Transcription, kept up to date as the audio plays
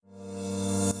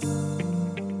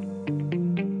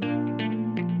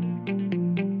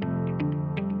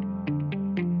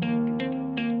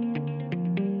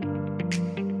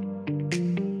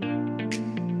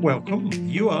Welcome.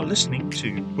 You are listening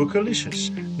to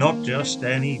Bookalicious, not just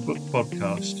any book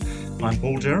podcast. I'm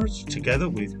Paul Jarrett, together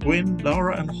with Gwyn,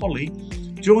 Lara, and Holly.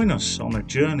 Join us on a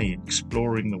journey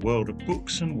exploring the world of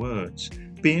books and words.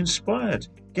 Be inspired,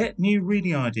 get new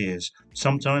reading ideas,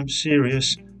 sometimes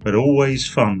serious, but always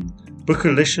fun.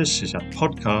 Bookalicious is a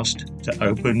podcast to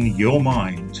open your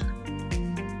mind.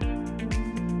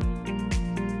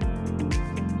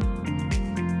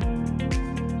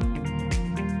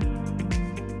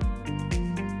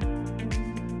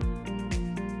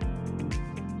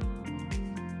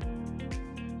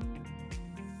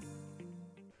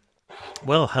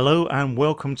 Well, hello and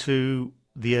welcome to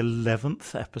the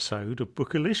 11th episode of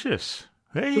Bookalicious.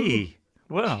 Hey,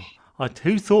 well,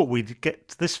 who thought we'd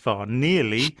get this far?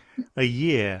 Nearly a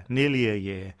year.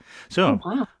 So,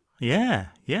 wow. yeah,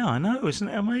 I know, isn't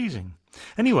it amazing?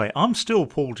 Anyway, I'm still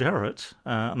Paul Jarrett,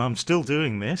 and I'm still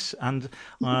doing this. And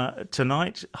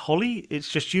tonight, Holly, it's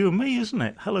just you and me, isn't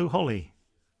it? Hello, Holly.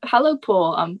 Hello,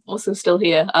 Paul. I'm also still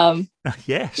here.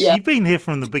 Yes, Yeah. you've been here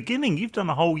from the beginning. You've done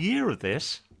a whole year of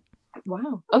this.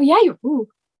 Wow. Oh, yeah.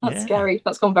 That's scary.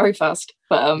 That's gone very fast.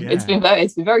 But it's been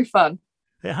very fun.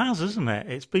 It has, hasn't it?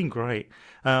 It's been great.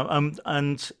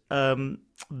 The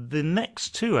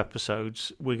next two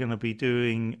episodes we're going to be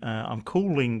doing, I'm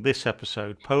calling this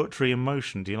episode Poetry in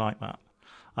Motion. Do you like that?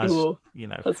 Ooh,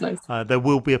 that's nice. There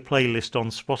will be a playlist on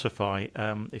Spotify.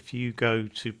 If you go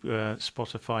to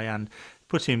Spotify and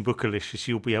put in Bookalicious,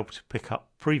 you'll be able to pick up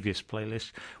previous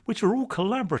playlists, which are all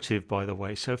collaborative, by the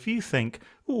way. So if you think,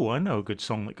 oh, I know a good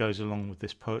song that goes along with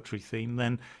this poetry theme,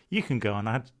 then you can go and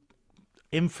add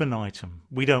infinitum.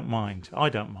 We don't mind. I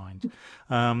don't mind.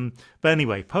 But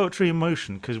anyway, Poetry in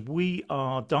Motion, because we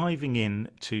are diving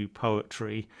into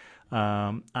poetry.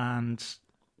 And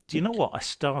do you know what? I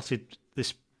started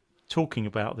this talking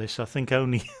about this, I think,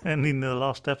 only in the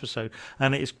last episode,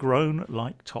 and it's grown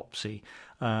like topsy.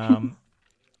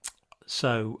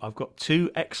 So I've got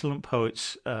two excellent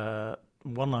poets.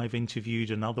 One I've interviewed,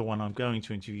 another one I'm going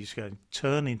to interview. It's going to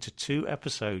turn into two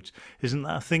episodes. Isn't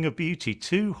that a thing of beauty?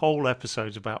 Two whole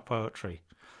episodes about poetry.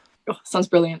 Oh, sounds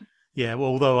brilliant. Yeah, well,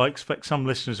 although I expect some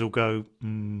listeners will go,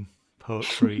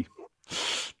 poetry,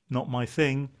 not my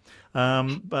thing.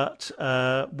 But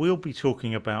we'll be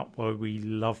talking about why we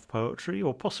love poetry,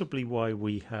 or possibly why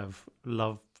we have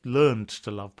learned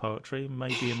to love poetry.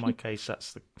 Maybe in my case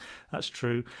that's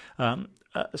true.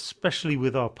 Especially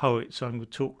with our poets, I'm going to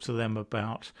talk to them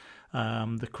about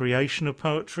the creation of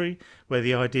poetry, where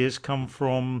the ideas come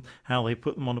from, how they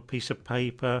put them on a piece of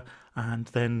paper, and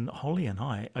then Holly and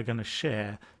I are going to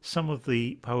share some of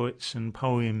the poets and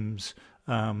poems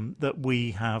that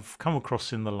we have come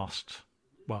across in the last,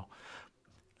 well,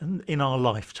 in our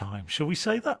lifetime. Shall we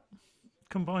say that?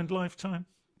 Combined lifetime?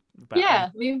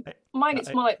 I mean, mine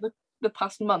it's more like the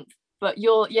past month. But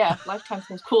lifetime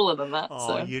seems cooler than that. Oh,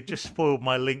 so. You just spoiled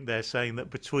my link there, saying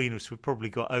that between us we've probably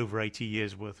got over 80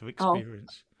 years worth of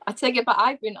experience. I take it, but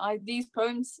these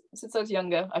poems since I was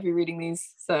younger. I've been reading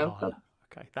these, so.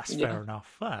 Okay, that's fair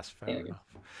enough. That's fair enough.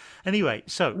 Anyway,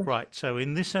 so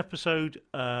in this episode,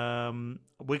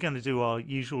 we're going to do our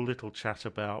usual little chat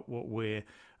about what we're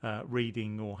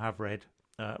reading or have read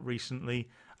recently,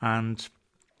 and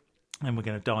then we're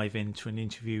going to dive into an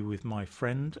interview with my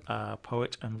friend,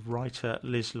 poet and writer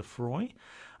Liz Lefroy.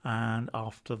 And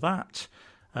after that,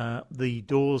 the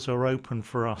doors are open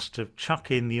for us to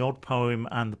chuck in the odd poem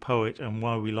and the poet and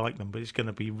why we like them. But it's going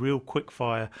to be real quick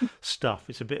fire stuff.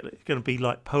 It's going to be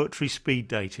like poetry speed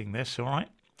dating this, all right?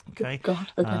 Okay. God,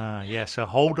 okay. So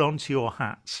hold on to your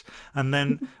hats. And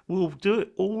then we'll do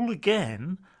it all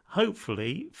again,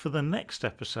 hopefully for the next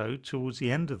episode towards the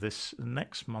end of this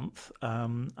next month,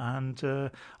 and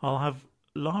I'll have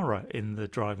Lara in the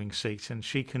driving seat and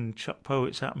she can chuck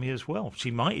poets at me as well. She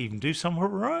might even do some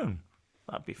of her own.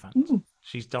 That'd be fantastic.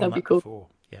 She's done that before.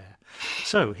 Yeah.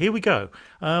 So here we go.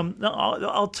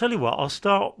 I'll tell you what, I'll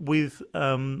start with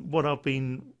what I've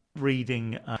been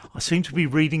reading. I seem to be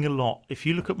reading a lot. If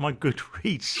you look at my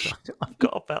Goodreads, I've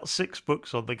got about 6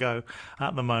 books on the go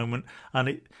at the moment,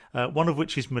 and one of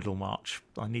which is Middlemarch.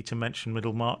 I need to mention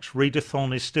Middlemarch.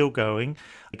 Readathon is still going.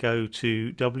 Go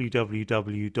to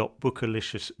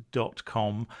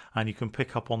www.bookalicious.com and you can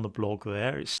pick up on the blog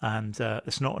there. It's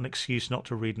not an excuse not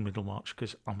to read Middlemarch,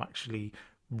 because I'm actually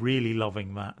really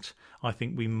loving that. I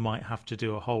think we might have to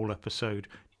do a whole episode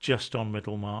just on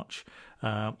Middlemarch.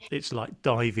 It's like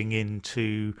diving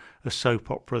into a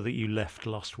soap opera that you left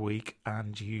last week,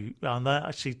 and that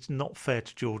actually, it's not fair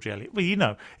to George Eliot, but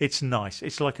it's nice.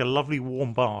 It's like a lovely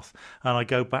warm bath, and I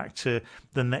go back to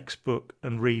the next book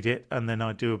and read it, and then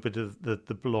I do a bit of the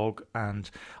blog, and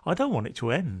I don't want it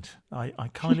to end. I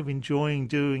kind of enjoying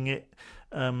doing it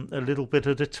a little bit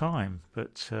at a time.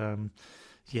 But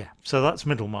yeah, so that's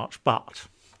Middlemarch. But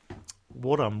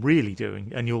what I'm really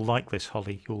doing, and you'll like this,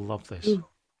 Holly, you'll love this. Ooh,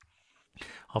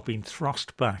 I've been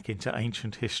thrust back into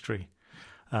ancient history.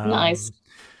 nice. Um,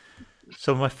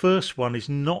 so my first one is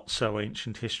not so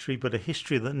ancient history, but a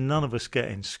history that none of us get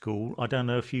in school. I don't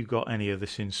know if you got any of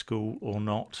this in school or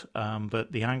not,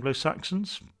 but the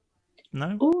Anglo-Saxons,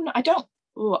 no? Oh, no, I don't.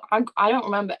 Ooh, I don't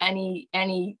remember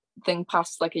anything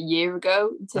past like a year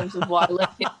ago in terms of what I learned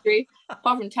history,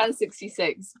 apart from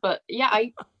 1066. But yeah,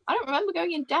 I don't remember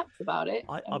going in depth about it.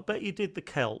 I bet you did the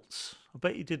Celts. I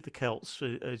bet you did the Celts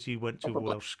as you went to Probably.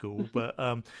 Welsh school. But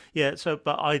yeah, so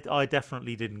but I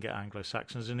definitely didn't get Anglo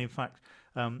Saxons, and in fact,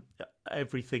 um,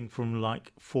 everything from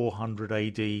like 400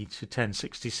 AD to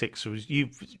 1066 was you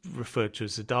referred to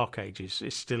as the Dark Ages.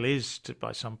 It still is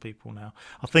by some people now.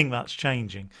 I think that's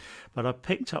changing. But I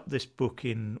picked up this book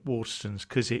in Waterstones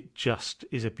because it just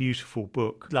is a beautiful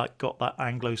book, like got that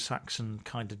Anglo-Saxon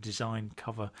kind of design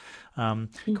cover,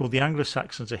 Mm. called The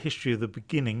Anglo-Saxons: A History of the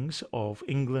Beginnings of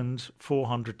England,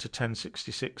 400 to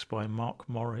 1066 by Mark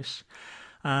Morris.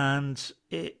 And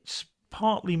it's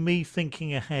partly me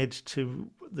thinking ahead to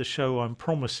the show I'm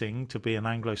promising to be an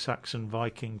Anglo-Saxon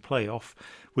Viking playoff,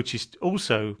 which is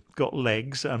also got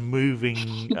legs and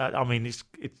moving. I mean,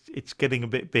 it's getting a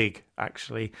bit big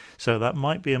actually, so that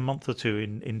might be a month or two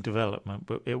in development,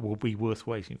 but it will be worth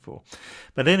waiting for.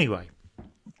 But anyway,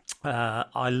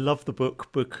 I love the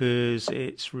book because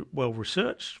it's well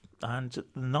researched, and the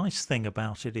nice thing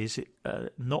about it is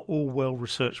not all well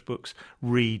researched books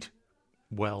read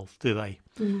well, do they?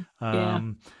 Mm. Yeah.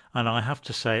 Um, and I have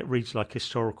to say, it reads like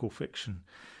historical fiction.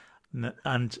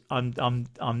 And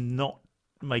I'm not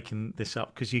making this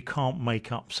up because you can't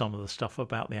make up some of the stuff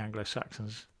about the Anglo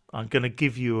Saxons. I'm going to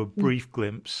give you a Mm. brief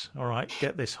glimpse. All right,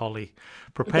 get this, Holly.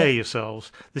 Prepare Okay.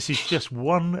 yourselves. This is just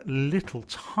one little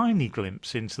tiny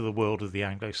glimpse into the world of the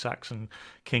Anglo Saxon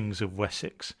kings of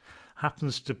Wessex.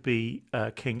 Happens to be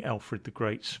King Alfred the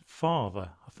Great's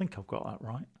father. I think I've got that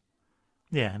right.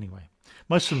 Yeah, anyway.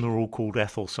 Most of them are all called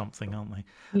Ethel something, aren't they?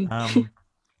 Mm. Um,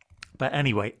 but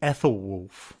anyway,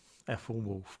 Ethelwulf.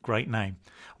 Ethelwulf, great name.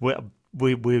 We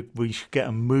we should get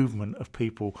a movement of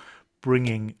people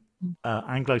bringing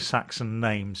Anglo-Saxon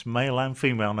names, male and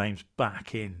female names,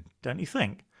 back in. Don't you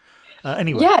think?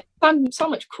 Anyway, Yeah, so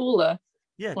much cooler.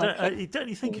 yeah. Like, Don't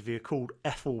you think if you're called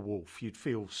Ethelwulf, you'd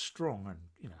feel strong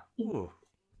and ooh,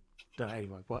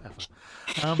 anyway, whatever.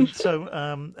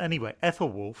 Anyway,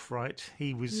 Ethelwulf, right?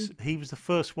 He was the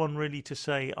first one really to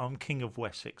say, "I'm King of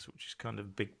Wessex," which is kind of a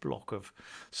big block of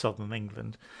southern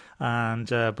England, and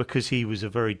because he was a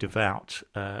very devout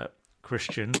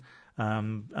Christian,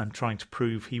 and trying to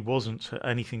prove he wasn't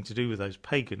anything to do with those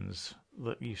pagans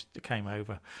that came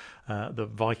over, the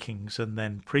Vikings, and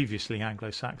then previously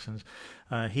Anglo Saxons,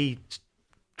 he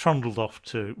trundled off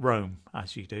to Rome,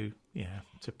 as you do, yeah,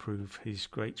 to prove his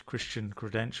great Christian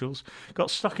credentials. Got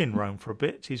stuck in Rome for a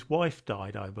bit. His wife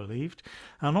died, I believed.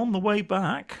 And on the way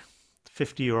back,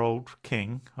 50-year-old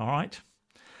king, all right,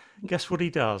 guess what he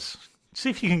does?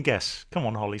 See if you can guess. Come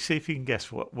on, Holly, see if you can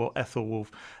guess what Ethelwulf,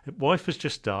 wife has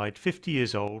just died, 50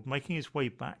 years old, making his way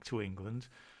back to England.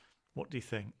 What do you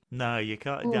think? No, you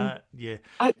can't. mm. Yeah,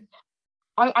 I,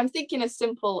 I'm thinking a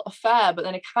simple affair, but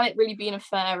then it can't really be an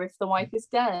affair if the wife is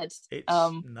dead. it's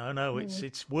no, Mm.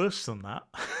 it's worse than that.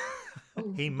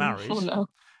 Oh, he oh marries. no.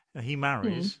 He Mm.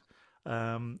 marries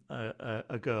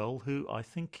a girl who I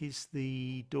think is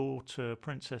the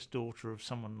princess daughter of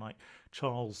someone like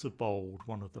Charles the Bold,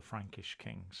 one of the Frankish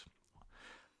kings.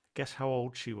 Guess how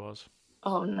old she was?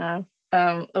 Oh no.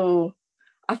 Oh,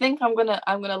 I think I'm gonna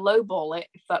lowball it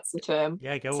if that's the term.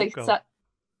 Yeah, go Say go.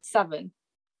 7.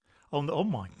 Oh, oh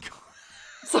my God!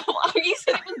 So you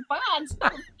said it was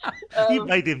bad. You Um,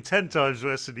 made him 10 times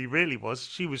worse than he really was.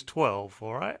 She was 12.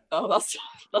 All right. oh, that's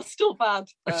still bad.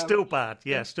 Still bad,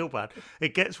 Yeah. yeah, still bad.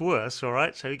 It gets worse, all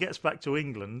right. So he gets back to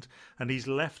England, and he's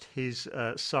left his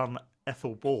son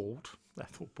Ethelbald.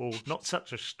 Ethelbald, not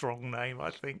such a strong name,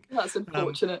 I think. That's Um,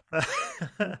 unfortunate.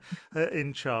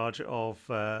 in charge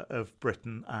of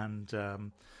Britain,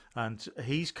 and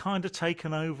he's kind of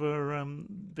taken over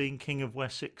being King of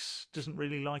Wessex. Doesn't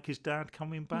really like his dad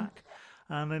coming back,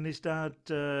 and then his dad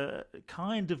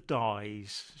kind of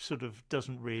dies. Sort of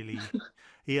doesn't really.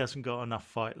 He hasn't got enough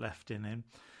fight left in him.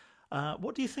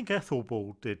 What do you think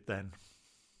Ethelbald did then?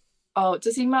 Oh,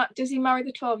 does he marry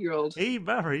the 12-year-old? He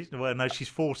married. Well, no, she's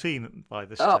 14 by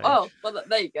this Oh, stage. well,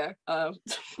 there you go.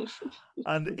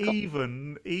 And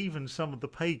God. even some of the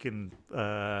pagan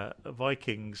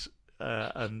Vikings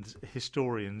and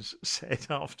historians said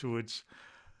afterwards,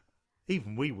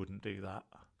 even we wouldn't do that.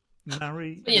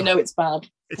 marry. But you know it's bad.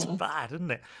 It's bad,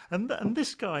 isn't it? And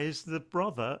this guy is the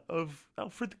brother of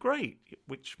Alfred the Great,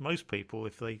 which most people,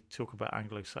 if they talk about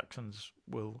Anglo-Saxons,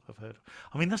 will have heard of.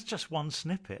 I mean, that's just one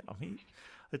snippet. I mean,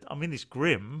 it's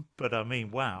grim, but I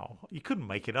mean, wow, you couldn't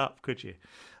make it up, could you?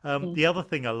 The other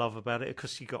thing I love about it,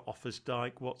 because you got Offa's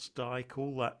Watts Dyke,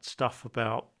 all that stuff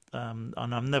about, and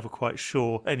I'm never quite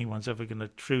sure anyone's ever going to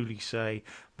truly say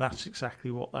that's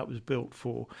exactly what that was built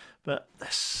for, but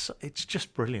it's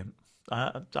just brilliant.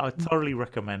 I thoroughly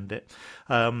recommend it.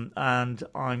 And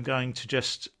I'm going to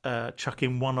just chuck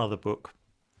in one other book.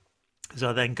 As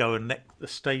I then go a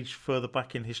stage further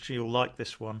back in history, you'll like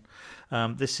this one.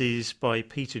 This is by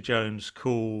Peter Jones,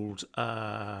 called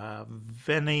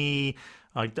Veni.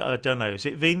 I don't know. Is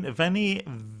it Veni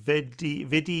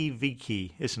Vidi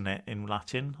Vici? Isn't it in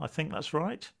Latin? I think that's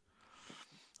right.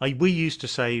 We used to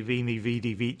say Veni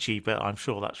Vidi Vici, but I'm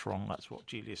sure that's wrong. That's what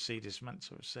Julius Caesar's meant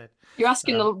to have said. You're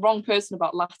asking the wrong person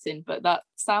about Latin, but that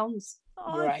sounds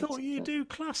right. I thought you do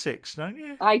classics, don't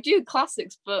you? I do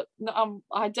classics, but no,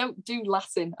 I don't do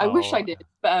Latin. I wish I did,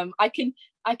 but I can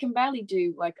barely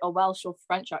do like a Welsh or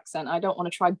French accent. I don't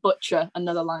want to try butcher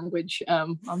another language.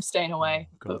 I'm staying away.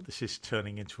 Oh, God, this is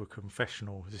turning into a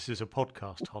confessional. This is a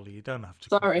podcast, Holly. You don't have to.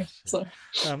 Sorry.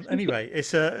 Anyway,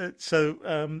 it's the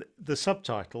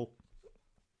subtitle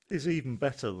is even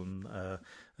better than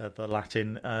the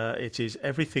Latin. It is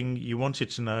everything you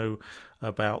wanted to know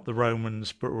about the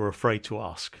Romans, but were afraid to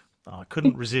ask. I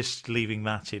couldn't resist leaving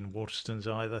that in Waterstones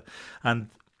either, and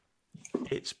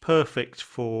it's perfect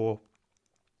for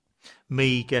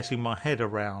me getting my head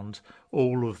around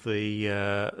all of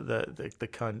the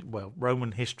kind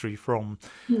Roman history from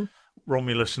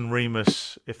Romulus and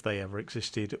Remus, if they ever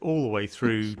existed, all the way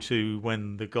through to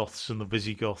when the Goths and the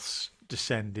Visigoths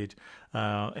descended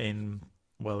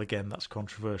again, that's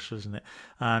controversial, isn't it?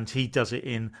 And he does it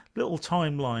in little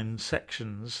timeline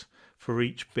sections for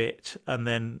each bit, and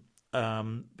then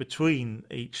between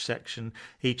each section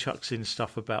he chucks in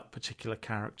stuff about particular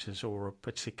characters or a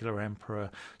particular emperor,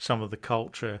 some of the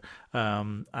culture,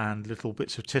 and little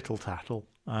bits of tittle tattle,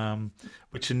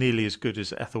 which are nearly as good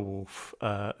as Ethelwulf.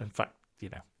 In fact,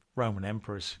 Roman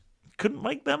emperors, couldn't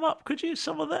make them up, could you?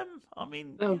 Some of them, I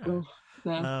mean, no.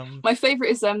 My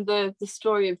favorite is the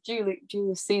story of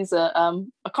Julius Caesar.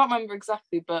 I can't remember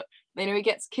exactly, but he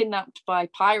gets kidnapped by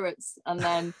pirates, and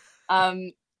then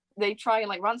they try and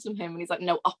like ransom him, and he's like,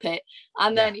 no, up it,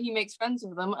 and then he makes friends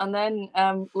with them, and then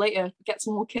later gets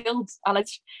them all killed, and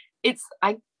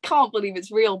I can't believe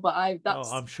it's real, but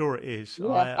I'm sure it is.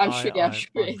 Yeah, I'm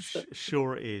sure it is.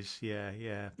 Sure it is.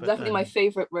 Yeah. But definitely my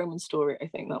favorite Roman story, I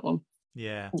think, that one.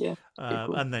 Yeah. Cool.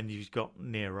 And then you've got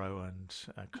Nero and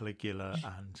Caligula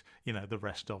and the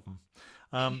rest of them.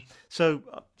 So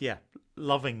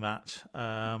loving that.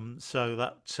 So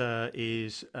that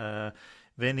is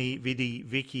Veni Vidi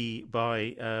Vici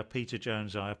by Peter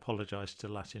Jones. I apologise to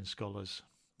Latin scholars,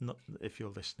 not if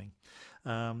you're listening.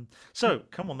 So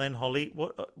come on then, Holly.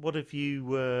 What have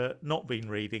you not been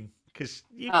reading? Because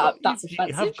you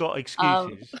have got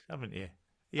excuses, haven't you?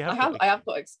 I have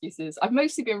got excuses. I've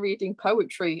mostly been reading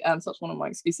poetry, so that's one of my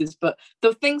excuses. But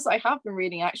the things I have been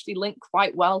reading actually link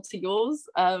quite well to yours.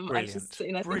 Brilliant. I was just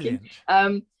sitting there thinking.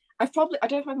 I don't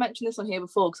know if I've mentioned this on here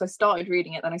before, because I started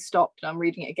reading it, then I stopped, and I'm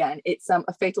reading it again. It's A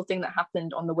Fatal Thing That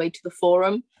Happened on the Way to the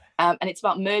Forum, and it's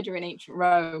about murder in ancient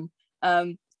Rome.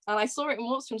 And I saw it in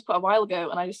Waterstones quite a while ago,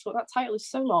 and I just thought that title is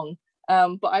so long,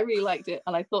 but I really liked it,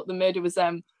 and I thought the murder was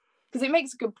because it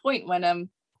makes a good point when a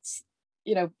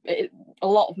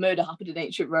lot of murder happened in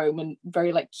ancient Rome, and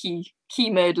very like key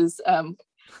murders.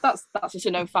 That's just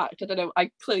a known fact. I don't know.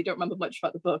 I clearly don't remember much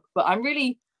about the book, but I'm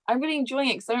really enjoying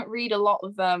it because I don't read a lot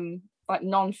of like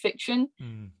non-fiction.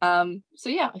 So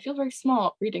yeah, I feel very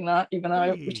smart reading that, even though I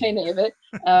don't retain any of it.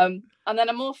 And then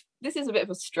this is a bit of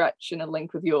a stretch and a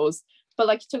link with yours, but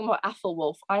like you're talking about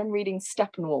Ethelwulf, I'm reading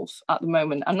Steppenwolf at the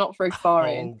moment. I'm not very far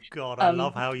in. Oh God, I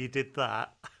love how you did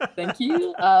that. Thank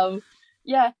you.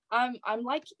 Yeah, I'm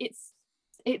like, it's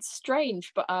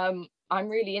strange, but I'm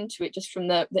really into it just from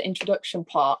the introduction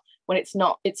part, when it's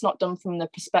not done from the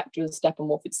perspective of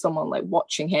Steppenwolf. It's someone like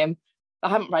watching him. I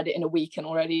haven't read it in a week, and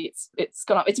already it's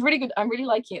gone up. It's really good. I'm really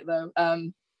liking it though.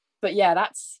 But yeah,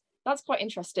 that's quite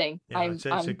interesting. Yeah, it's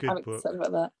a good I'm book. excited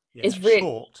about that. Yeah, it's really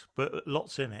short, but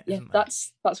lots in it. Yeah, isn't there?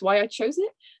 that's why I chose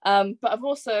it. But I've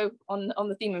also on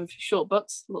the theme of short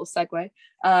books, a little segue.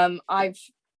 I've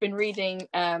been reading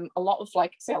a lot of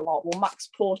Max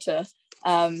Porter.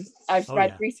 I've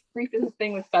read Brief is a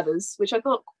Thing with Feathers, which I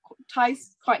thought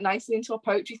ties quite nicely into a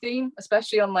poetry theme,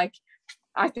 especially on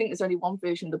I think there's only one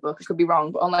version of the book, I could be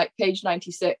wrong, but on page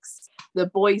 96, the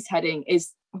boys heading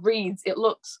is reads, it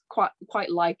looks quite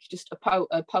like just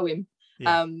a poem,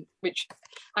 Yeah, which,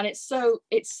 and it's so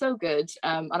good.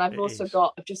 And it is.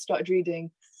 I've just started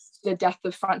reading The Death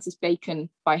of Francis Bacon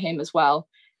by him as well.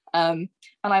 And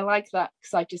I like that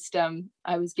because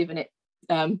I was given it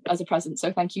as a present.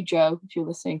 So thank you, Joe, if you're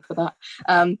listening, for that.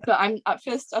 But at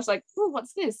first I was like, oh,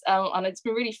 what's this? And it's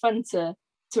been really fun to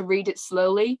read it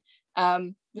slowly,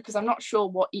 because I'm not sure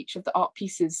what each of the art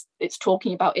pieces it's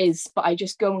talking about is, but I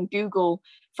just go and Google Yeah,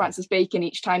 Francis Bacon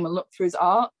each time and look through his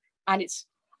art. And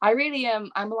I really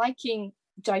I'm liking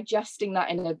digesting that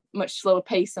in a much slower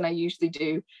pace than I usually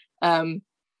do.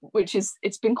 Which is,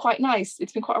 it's been quite nice.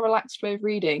 It's been quite a relaxed way of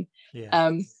reading. yeah.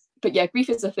 Um, but yeah, Grief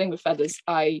is a Thing with Feathers.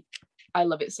 I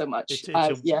love it so much. It's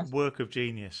a Yeah. work of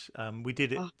genius. We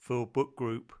did it Oh, for book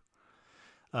group.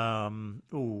 About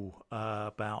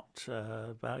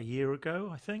a year ago,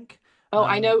 I think. oh,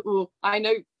 I Um, know. Oh, I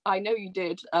know you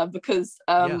did, because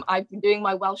yeah, I've been doing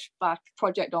my Welsh back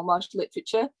project on Welsh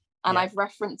literature, and yeah. I've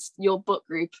referenced your book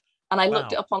group, and I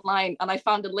looked it Wow. up online, and I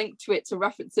found a link to it to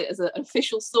reference it as an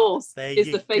official source. There Is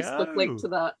you the Facebook link go. to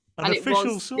that? An And it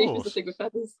official was Grief is a source. Thing with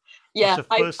Feathers. That's Yeah, the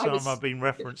first I time I've was been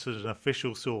referenced as an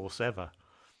official source ever.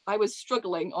 I was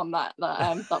struggling on that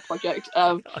project.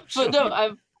 I'm But sure no,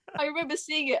 you. I remember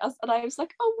seeing it and I was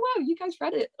like, oh wow, you guys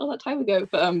read it all that time ago.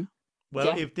 But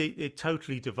Well, yeah. it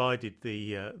totally divided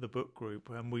the book group,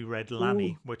 and we read Ooh,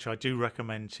 Lanny, which I do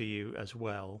recommend to you as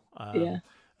well. yeah.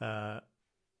 Uh,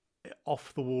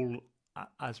 Off the wall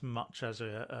as much as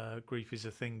a Grief is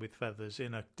a Thing with Feathers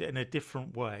in a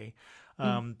different way,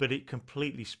 Mm, but it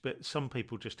completely split. Some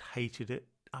people just hated it,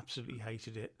 absolutely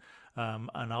hated it,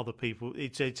 and other people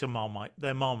it's a Marmite.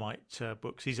 They're Marmite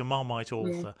books. He's a Marmite yeah.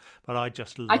 author, but I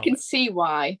just I love can it. see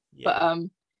why, but Yeah,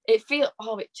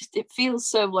 it feels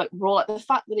so like raw. Like the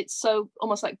fact that it's so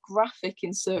almost like graphic in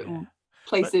yeah. certain But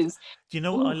places. do you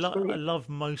know what Oh, it's I brilliant. love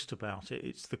most about it?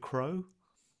 It's the crow.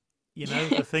 You know,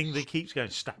 the thing that keeps going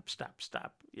stab, stab,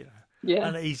 stab. You know, Yeah,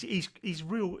 and he's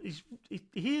real.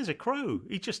 He is a crow.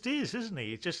 He just is, isn't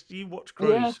he? It's just you watch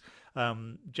yeah,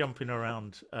 crows jumping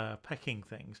around, pecking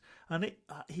things, and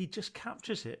he just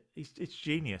captures it. It's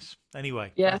genius.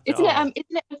 Anyway, yeah. Isn't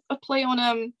it a play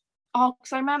on oh,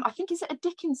 because I remember, I think, is it a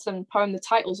Dickinson poem the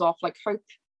title's off, like Hope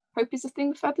is a Thing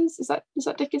with Feathers? Is that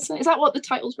Dickinson? Is that what the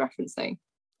title's referencing?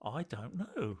 I don't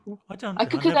know. I don't. I I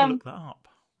could, cause, never looked that up.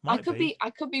 Might be.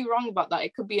 I could be wrong about that.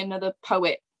 It could be another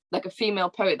poet, like a female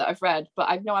poet that I've read, but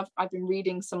I've been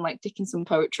reading some like Dickinson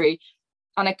poetry,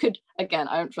 and I could, again,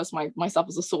 I don't trust myself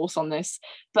as a source on this,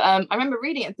 but I remember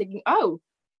reading it and thinking, oh,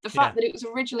 the Yeah. fact that it was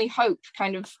originally Hope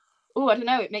kind of, oh, I don't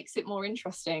know, it makes it more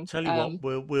interesting. Tell you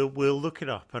what, we'll look it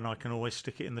up, and I can always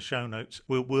stick it in the show notes.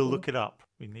 We'll Cool. look it up.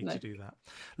 We need to No. do that.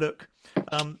 Look,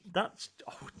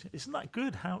 isn't that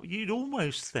good? How you'd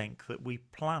almost think that we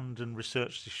planned and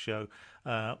researched this show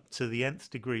to the nth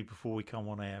degree before we come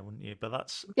on air, wouldn't you? But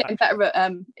that's Getting actually, better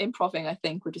at improving, I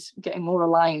think. We're just getting more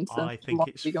aligned the I think more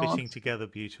it's we go on. fitting together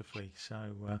beautifully.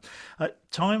 So,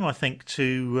 time I think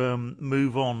to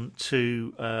move on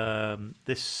to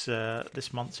this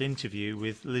month's interview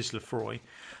with Liz Lefroy,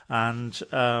 and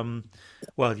well,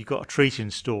 you've got a treat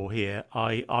in store here.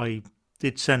 I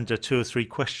did send her two or three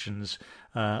questions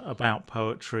about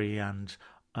poetry and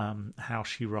how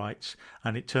she writes,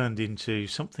 and it turned into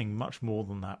something much more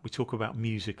than that. We talk about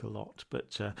music a lot,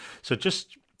 but so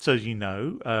just so you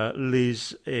know,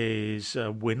 Liz is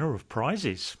a winner of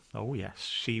prizes. Oh, yes,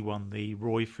 she won the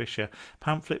Roy Fisher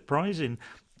Pamphlet Prize in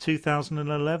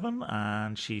 2011,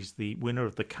 and she's the winner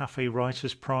of the Cafe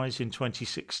Writers Prize in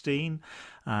 2016,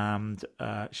 and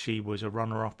she was a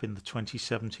runner-up in the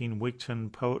 2017 Wigton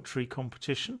Poetry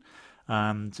Competition,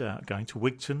 and going to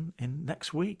Wigton in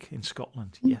next week in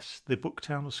Scotland. Yes, the book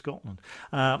town of Scotland.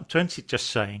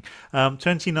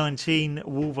 2019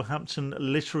 Wolverhampton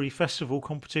Literary Festival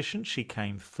competition. She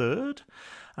came third.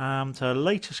 And her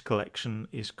latest collection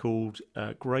is called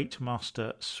Great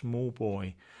Master Small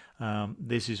Boy.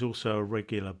 This is also a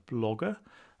regular blogger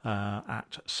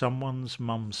at someone's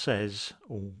mum says,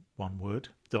 all one word,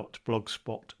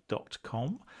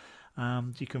 .blogspot.com.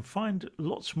 And you can find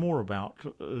lots more about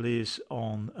Liz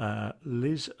on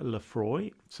Liz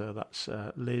Lefroy. So that's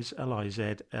Liz,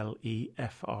 LIZLEFROY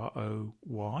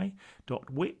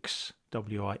 .wix.com.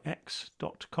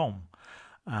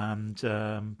 And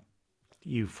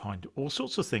you find all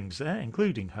sorts of things there,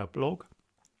 including her blog.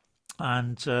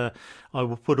 And I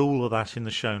will put all of that in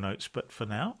the show notes. But for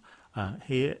now,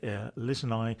 here, Liz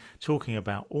and I talking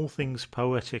about all things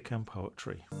poetic and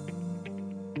poetry.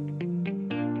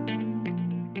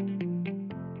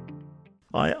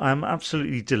 I am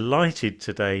absolutely delighted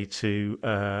today to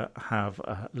have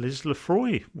Liz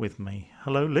Lefroy with me.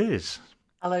 Hello, Liz.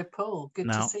 Hello, Paul. Good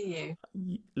to Now, see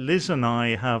you. Liz and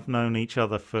I have known each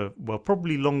other for, well,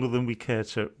 probably longer than we care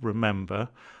to remember.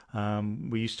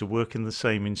 We used to work in the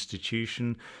same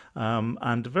institution,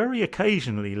 and very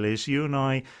occasionally, Liz, you and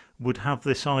I would have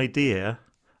this idea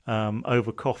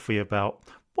over coffee about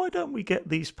why don't we get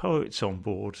these poets on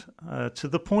board? To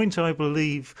the point, I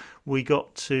believe, we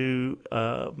got to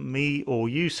me or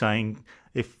you saying,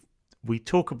 if we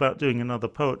talk about doing another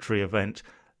poetry event,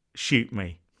 shoot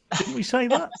me. Didn't we say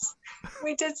that? Yes,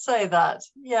 we did say that.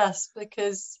 Yes,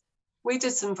 because we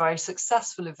did some very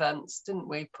successful events, didn't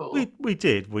we, Paul? We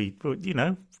did.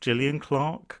 Gillian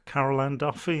Clark, Carol Ann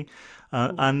Duffy,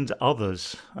 and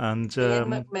others. And Ian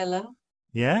Macmillan.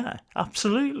 yeah,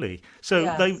 absolutely. So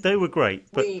Yes. they were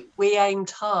great. But we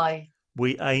aimed high.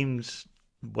 we aimed,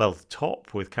 well,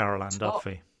 top with Carol Ann Top.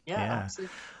 Duffy. Yeah,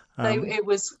 absolutely.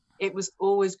 It was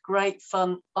always great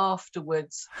fun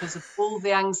afterwards because of all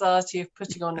the anxiety of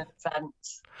putting on an event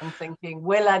and thinking,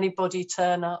 will anybody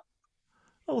turn up?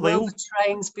 Will the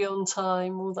trains be on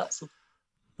time? All that sort of.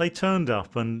 They turned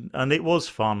up, and it was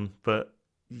fun, but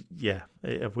yeah.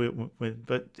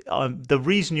 But the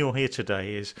reason you're here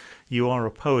today is you are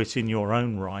a poet in your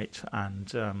own right,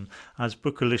 and as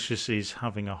Bookalicious is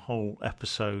having a whole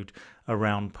episode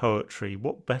around poetry,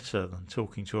 what better than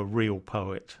talking to a real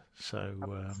poet? So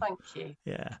thank you.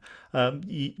 Yeah,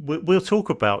 we'll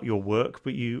talk about your work,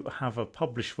 but you have a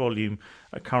published volume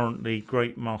currently,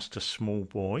 Great Master Small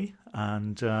Boy,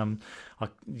 and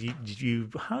you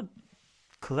had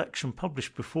collection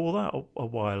published before that a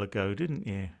while ago, didn't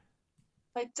you?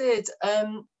 I did.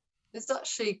 There's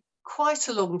actually quite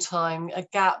a long time, a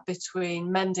gap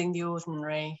between Mending the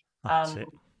Ordinary and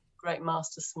Great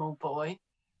Master Small Boy.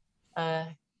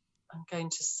 I'm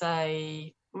going to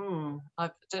say, I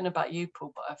don't know about you,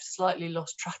 Paul, but I've slightly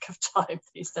lost track of time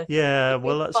these days. Yeah,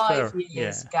 well, that's 5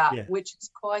 years gap, which is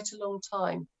quite a long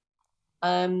time.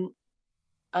 And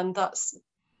that's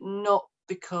not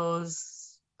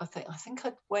because I think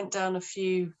I went down a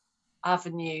few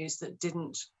avenues that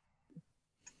didn't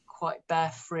quite bear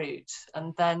fruit.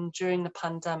 And then during the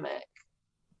pandemic,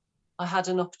 I had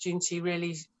an opportunity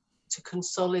really to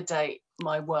consolidate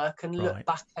my work and look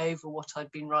back over what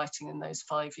I'd been writing in those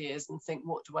 5 years and think,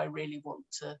 what do I really want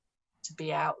to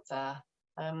be out there?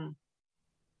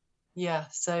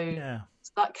 So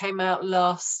that came out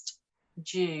last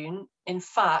June, in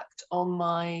fact, on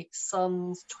my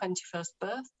son's 21st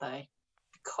birthday,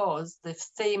 because the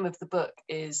theme of the book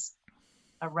is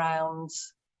around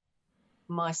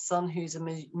my son, who's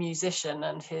a musician,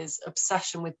 and his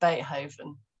obsession with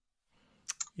Beethoven.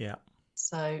 Yeah.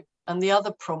 So, and the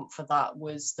other prompt for that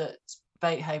was that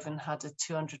Beethoven had a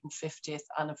 250th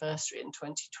anniversary in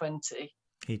 2020.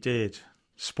 He did.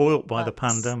 Spoilt by the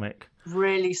pandemic.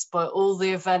 Really spoiled. All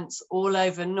the events all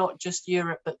over, not just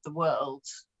Europe, but the world,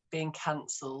 being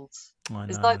cancelled.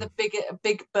 It's like a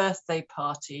big birthday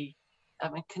party. I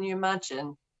mean, can you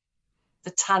imagine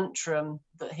the tantrum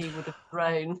that he would have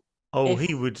thrown? Oh,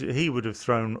 he would have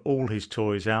thrown all his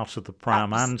toys out of the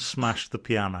pram and smashed the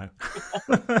piano.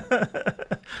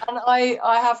 And I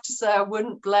have to say, I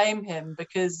wouldn't blame him,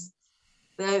 because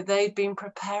they'd been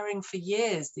preparing for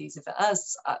years, these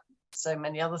events, as so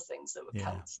many other things that were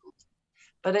cancelled.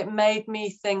 But it made me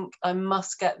think I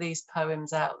must get these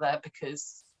poems out there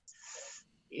because,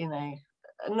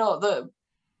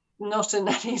 not in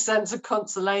any sense of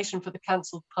consolation for the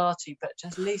cancelled party, but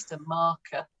just at least a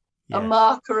marker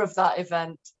of that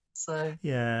event. So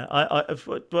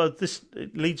this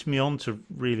leads me on to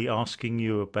really asking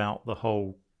you about the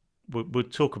whole. We'll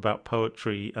talk about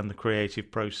poetry and the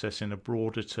creative process in a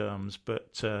broader terms,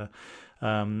 but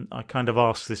I kind of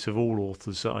ask this of all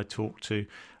authors that I talk to,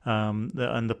 and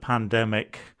the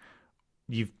pandemic.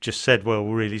 You've just said, well,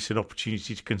 really, it's an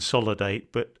opportunity to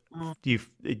consolidate, but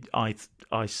I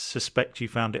suspect you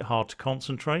found it hard to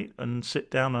concentrate and sit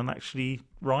down and actually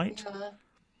write. Yeah.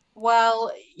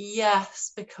 Well,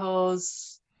 yes,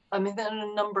 because there are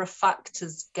a number of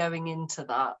factors going into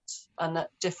that, and at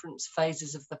different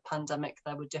phases of the pandemic,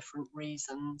 there were different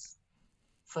reasons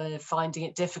for finding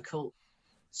it difficult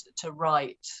to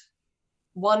write.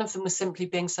 One of them was simply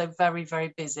being so very,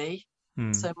 very busy.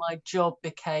 So my job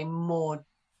became more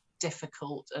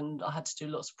difficult, and I had to do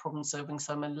lots of problem solving.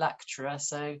 So I'm a lecturer,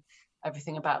 so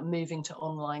everything about moving to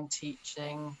online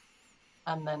teaching,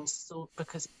 and then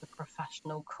because of the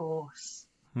professional course,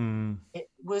 it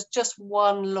was just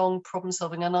one long problem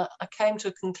solving. And I came to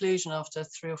a conclusion after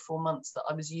 3 or 4 months that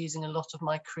I was using a lot of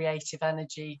my creative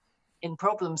energy in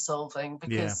problem solving,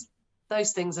 because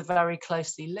those things are very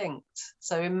closely linked.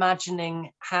 So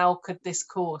imagining how could this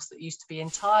course that used to be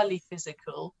entirely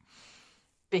physical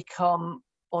become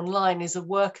online is a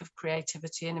work of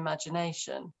creativity and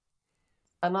imagination.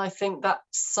 And I think that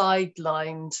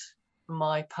sidelined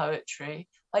my poetry.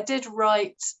 I did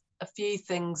write a few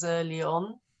things early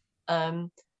on,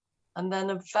 and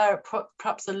then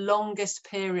perhaps the longest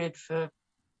period for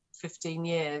 15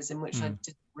 years in which I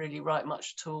didn't really write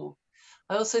much at all.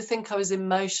 I also think I was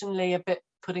emotionally a bit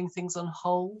putting things on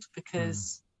hold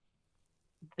because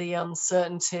the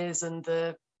uncertainties and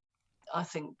I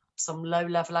think some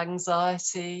low-level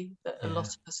anxiety that a lot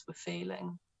of us were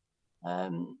feeling.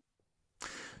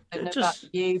 I don't know about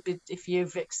you, but if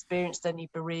you've experienced any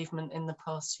bereavement in the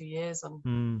past 2 years, I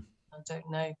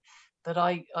don't know. But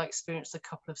I experienced a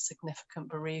couple of significant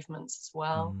bereavements as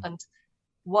well. And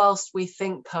whilst we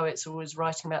think poets are always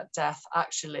writing about death,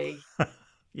 actually,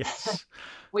 yes,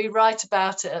 we write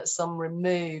about it at some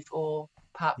remove, or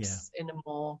perhaps in a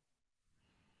more,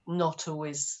 not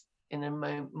always in a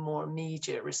more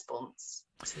immediate response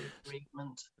to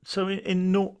bereavement. So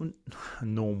in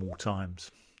normal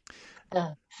times,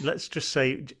 let's just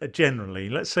say generally,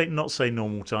 not say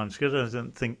normal times, because I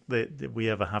don't think that we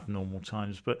ever have normal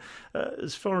times. But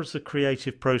as far as the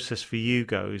creative process for you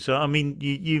goes, I mean,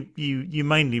 you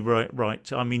mainly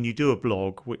write. I mean, you do a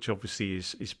blog, which obviously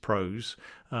is prose,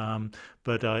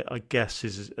 but I guess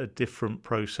is a different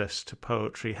process to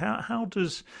poetry. How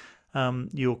does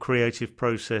your creative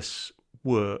process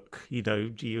work? You know,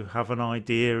 do you have an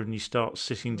idea and you start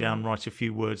sitting down, write a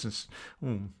few words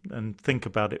and think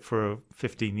about it for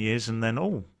 15 years and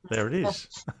then there it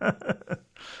is?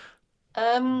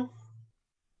 I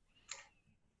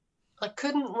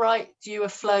couldn't write you a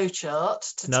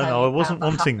flowchart to tell you. No, I wasn't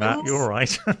wanting happens. that. You're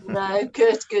right. No,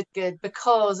 good,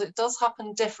 because it does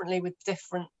happen differently with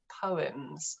different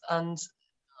poems, and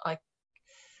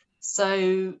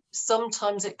so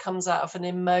sometimes it comes out of an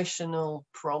emotional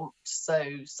prompt.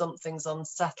 So something's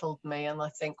unsettled me, and I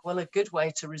think, well, a good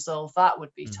way to resolve that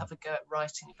would be to have a go at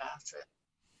writing about it.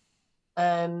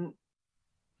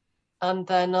 And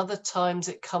then other times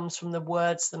it comes from the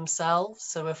words themselves.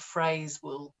 So a phrase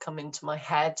will come into my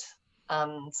head,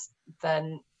 and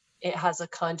then it has a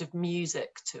kind of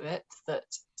music to it that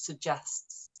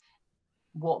suggests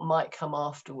what might come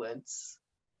afterwards.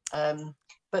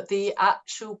 But the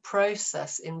actual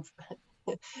process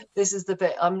this is the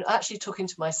bit I'm actually talking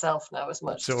to myself now as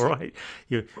much. It's all right.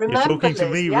 You're Remember, talking to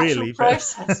me, the really. Actual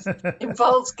process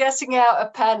involves getting out a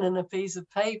pen and a piece of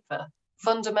paper.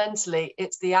 Fundamentally,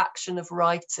 it's the action of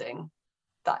writing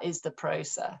that is the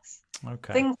process.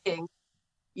 Okay. Thinking,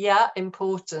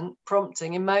 important.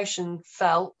 Prompting, emotion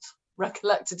felt,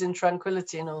 recollected in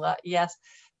tranquility and all that, yes.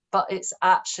 But it's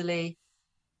actually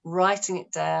writing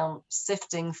it down,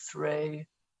 sifting through.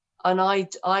 And I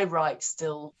write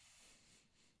still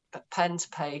pen to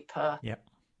paper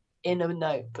in a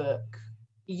notebook,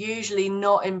 usually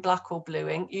not in black or blue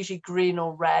ink, usually green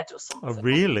or red or something. Oh,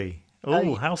 really?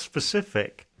 Oh, how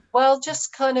specific. Well,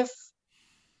 just kind of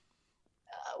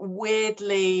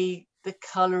weirdly, the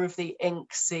colour of the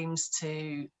ink seems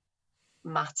to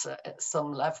matter at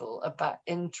some level about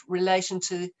in relation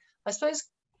to, I suppose,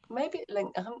 maybe it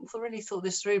linked, I haven't really thought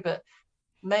this through, but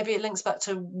maybe it links back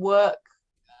to work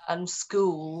and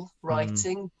school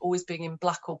writing, always being in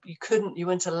black, or you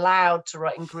weren't allowed to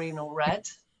write in green or red.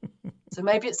 So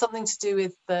maybe it's something to do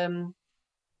with the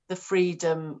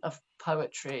freedom of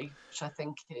poetry, which I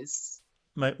think is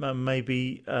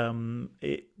maybe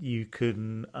you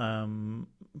can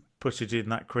put it in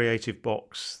that creative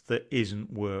box that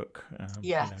isn't work.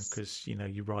 Yes, because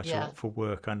you write a lot for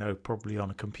work. I know, probably on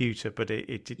a computer, but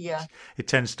it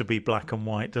tends to be black and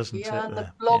white, doesn't it? Yeah, and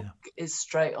the blog is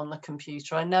straight on the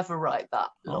computer. I never write that.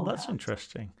 Oh, that's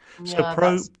interesting. Yeah,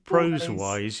 so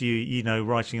prose-wise, you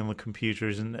writing on the computer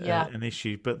isn't an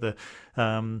issue. But the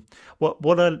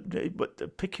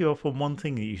what pick you up on one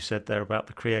thing that you said there about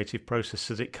the creative process,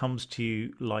 that it comes to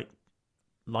you like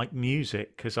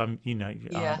music, because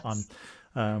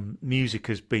music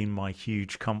has been my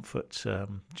huge comfort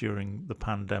during the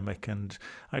pandemic, and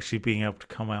actually being able to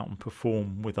come out and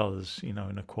perform with others, in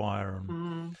a choir,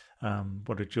 and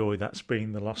what a joy that's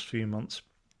been the last few months.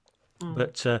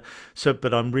 But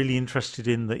I'm really interested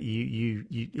in that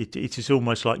it is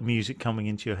almost like music coming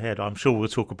into your head. I'm sure we'll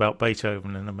talk about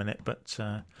Beethoven in a minute, but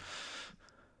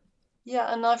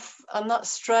and that's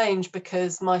strange,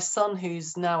 because my son,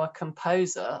 who's now a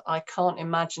composer, I can't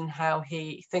imagine how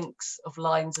he thinks of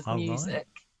lines of music,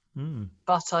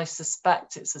 but I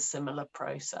suspect it's a similar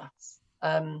process.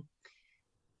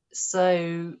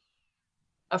 So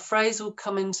a phrase will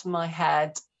come into my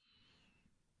head,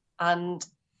 and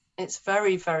it's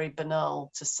very, very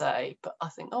banal to say, but I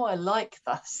think, I like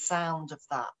the sound of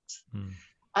that.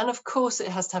 And of course it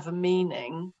has to have a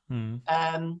meaning,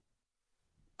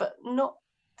 but not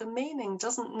the meaning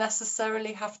doesn't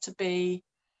necessarily have to be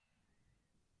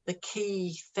the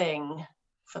key thing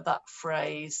for that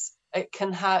phrase. It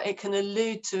can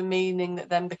allude to a meaning that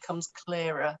then becomes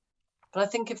clearer. But I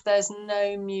think if there's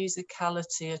no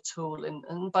musicality at all,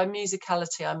 and by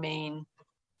musicality I mean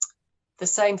the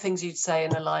same things you'd say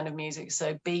in a line of music,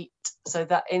 so beat, so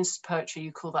that in poetry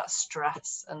you call that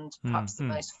stress, and perhaps the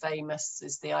most famous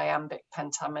is the iambic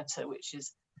pentameter, which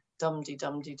is dum-dee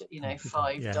dum-dee,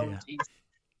 5 dum-dees.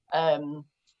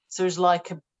 So it's like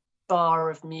a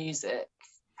bar of music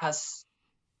has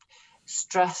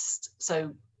stressed,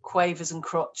 so quavers and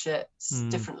crotchets,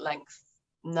 different length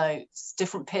notes,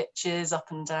 different pitches up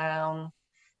and down,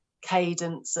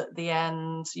 cadence at the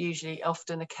end, usually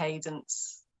often a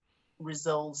cadence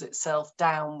resolves itself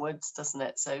downwards, doesn't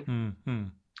it? So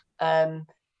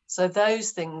so those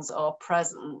things are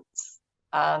present,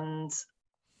 and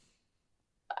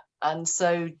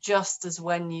so just as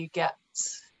when you get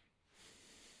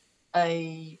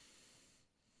a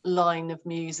line of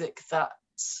music that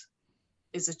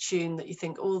is a tune that you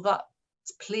think, oh,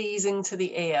 that's pleasing to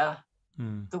the ear,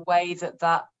 the way that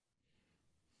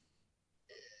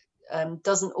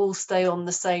doesn't all stay on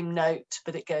the same note,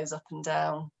 but it goes up and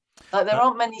down. Like there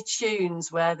aren't many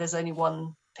tunes where there's only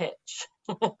one pitch.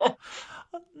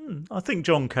 I think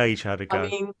John Cage had a go. I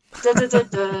mean, da da da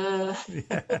da.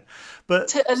 Yeah,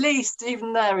 but at least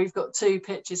even there you've got two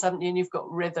pitches, haven't you? And you've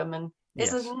got rhythm, and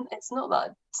it's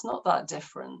not that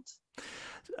different.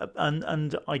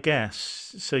 And I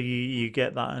guess so. You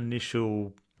get that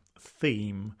initial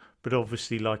theme, but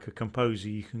obviously, like a composer,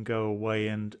 you can go away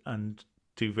and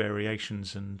do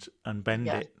variations and bend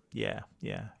it. Yeah.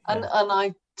 And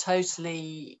I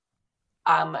totally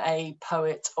am a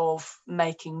poet of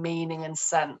making meaning and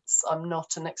sense. I'm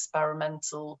not an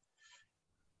experimental,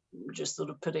 just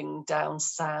sort of putting down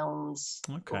sounds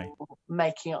or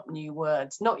making up new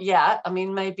words. Not yet. I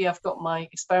mean, maybe I've got my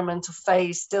experimental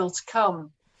phase still to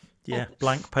come. Yeah,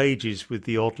 blank pages with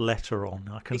the odd letter on.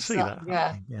 I can see that.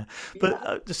 Yeah.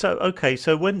 But so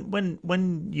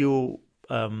when you're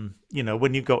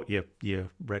when you've got your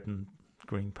red and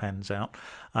green pens out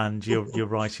and you're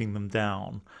writing them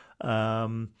down,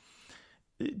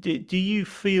 do you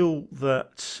feel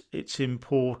that it's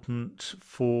important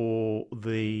for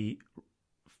the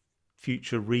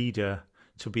future reader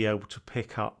to be able to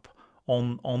pick up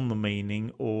on the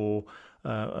meaning, or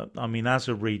I mean, as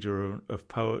a reader of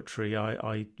poetry,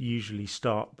 I usually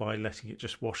start by letting it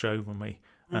just wash over me.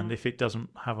 And if it doesn't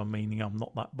have a meaning, I'm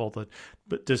not that bothered.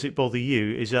 But does it bother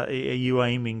you? Are you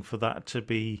aiming for that to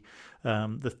be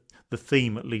the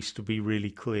theme, at least, to be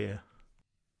really clear?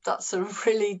 That's a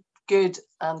really good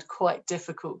and quite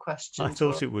difficult question. I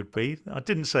thought it would be. I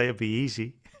didn't say it'd be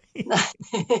easy.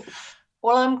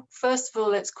 Well, first of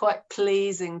all, it's quite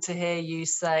pleasing to hear you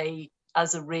say,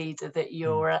 as a reader, that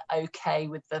you're okay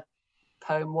with the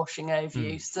poem washing over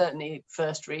you. Certainly,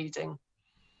 first reading.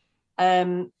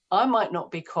 I might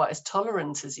not be quite as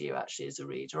tolerant as you, actually, as a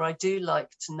reader. I do like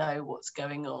to know what's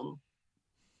going on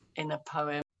in a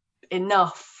poem,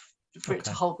 enough for it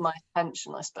to hold my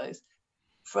attention, I suppose.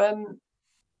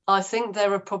 I think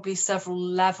there are probably several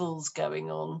levels going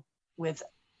on with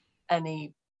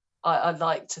any. I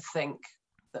like to think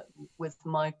that with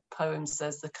my poems,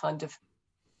 there's the kind of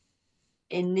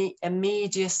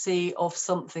immediacy of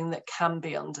something that can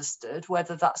be understood,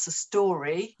 whether that's a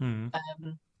story.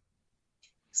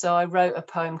 So I wrote a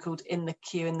poem called In the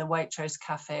Queue in the Waitrose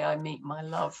Cafe, I Meet My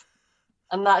Love.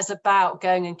 And that is about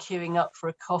going and queuing up for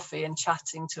a coffee and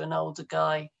chatting to an older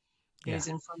guy who's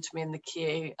in front of me in the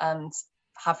queue, and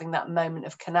having that moment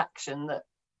of connection that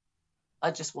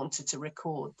I just wanted to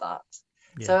record that.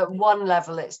 So at one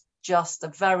level, it's just a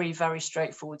very, very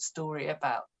straightforward story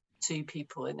about two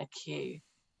people in a queue.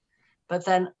 But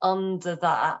then under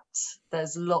that,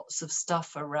 there's lots of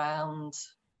stuff around,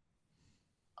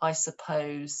 I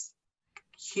suppose,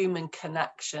 human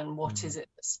connection. What is it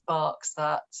that sparks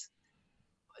that?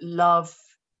 Love,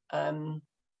 what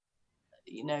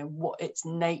its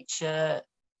nature.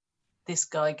 This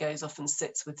guy goes off and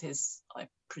sits with his, I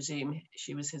presume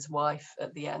she was his wife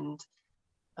at the end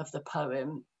of the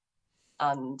poem,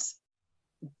 and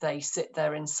they sit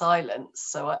there in silence.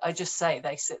 So I just say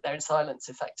they sit there in silence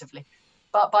effectively.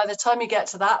 But by the time you get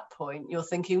to that point, you're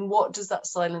thinking, what does that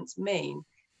silence mean?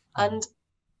 And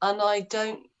I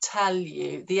don't tell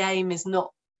you. The aim is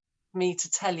not me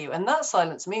to tell you. And that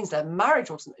silence means their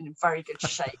marriage wasn't in very good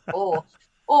shape, or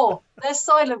they're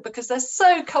silent because they're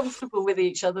so comfortable with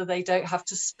each other they don't have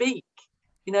to speak.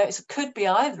 It could be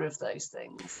either of those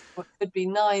things, or it could be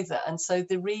neither. And so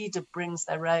the reader brings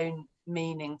their own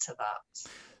meaning to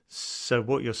that. So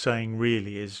what you're saying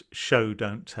really is show,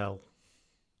 don't tell.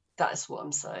 That's what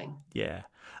I'm saying. Yeah.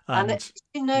 And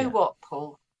you know yeah. what,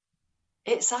 Paul?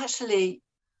 It's actually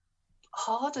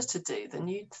harder to do than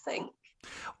you'd think.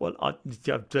 Well,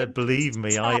 believe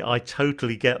me, I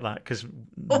totally get that, because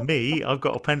I've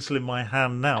got a pencil in my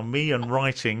hand now. Me and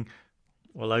writing,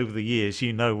 well, over the years,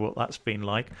 you know what that's been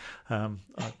like.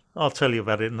 I'll tell you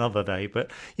about it another day.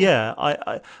 But yeah,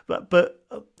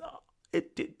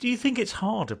 do you think it's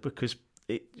harder because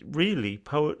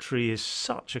poetry is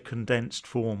such a condensed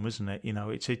form, isn't it? You know,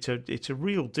 it's a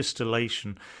real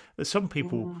distillation. Some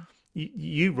people,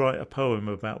 you write a poem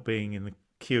about being in the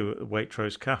queue at the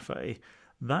Waitrose Cafe.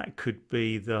 That could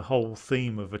be the whole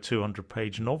theme of a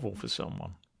 200-page novel for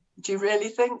someone. Do you really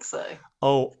think so?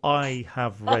 Oh, I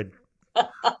have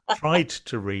tried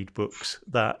to read books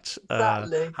that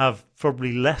have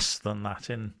probably less than that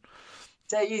in.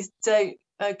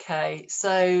 Okay,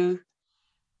 so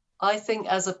I think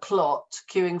as a plot,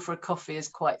 queuing for a coffee is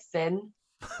quite thin.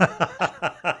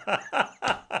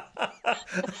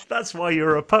 That's why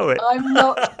you're a poet. I'm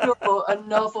not sure a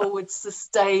novel would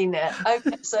sustain it.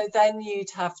 Okay, so then you'd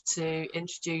have to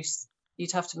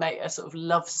make a sort of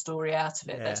love story out of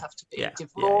it. There'd have to be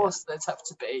divorce. There'd have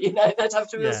to be, there'd have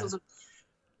to be all sorts of.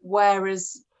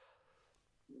 Whereas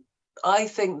I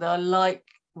think that I like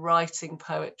writing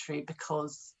poetry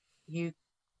because you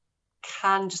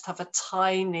can just have a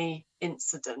tiny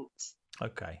incident.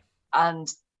 Okay. And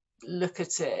look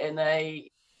at it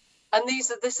and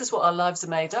this is what our lives are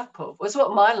made up of. It's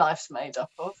what my life's made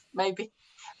up of. Maybe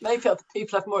other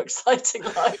people have more exciting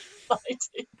lives than I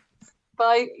do.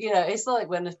 But it's like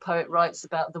when a poet writes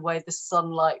about the way the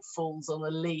sunlight falls on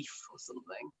a leaf or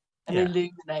something and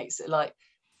illuminates it,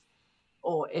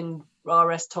 or in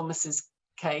R.S. Thomas's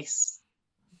case,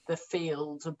 a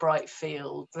bright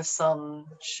field, the sun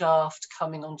shaft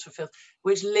coming onto a field,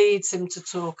 which leads him to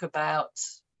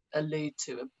allude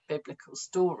to a biblical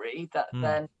story that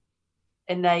then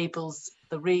enables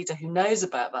the reader who knows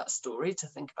about that story to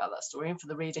think about that story, and for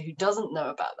the reader who doesn't know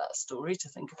about that story to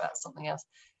think about something else.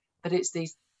 But it's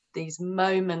these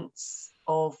moments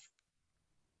of,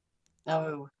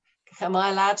 am I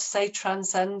allowed to say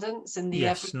transcendence in the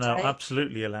everyday? Yes, no,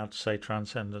 absolutely allowed to say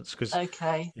transcendence, because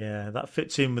that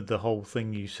fits in with the whole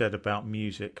thing you said about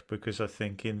music, because I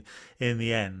think in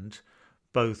the end,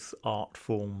 both art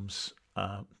forms,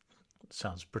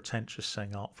 sounds pretentious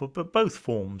saying art form, but both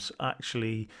forms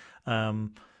actually,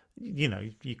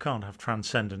 you can't have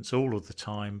transcendence all of the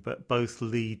time, but both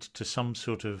lead to some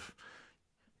sort of.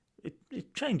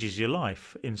 It changes your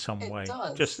life in some way.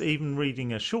 Does. Just even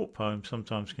reading a short poem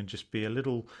sometimes can just be a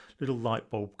little light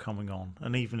bulb coming on,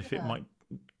 and even if it might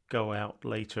go out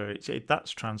later, that's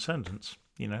transcendence.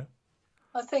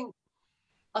 I think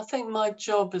my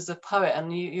job as a poet,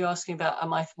 and you're asking about,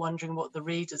 am I wondering what the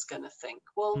reader's going to think?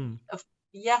 Well,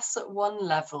 yes, at one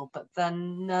level, but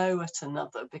then no at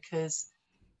another, because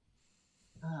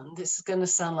this is going to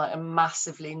sound like a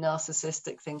massively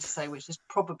narcissistic thing to say, which it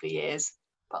probably is.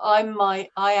 But I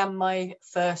am my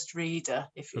first reader,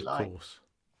 if you like. Of course.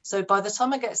 So by the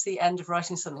time I get to the end of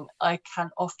writing something, I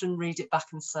can often read it back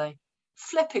and say,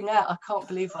 flipping out, I can't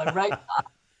believe I wrote that.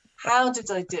 How did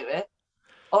I do it?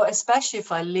 Or especially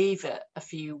if I leave it a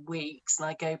few weeks and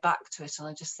I go back to it and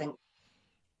I just think,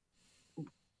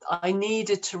 I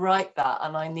needed to write that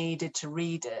and I needed to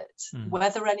read it.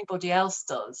 Whether anybody else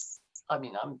does, I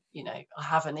mean, I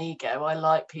have an ego. I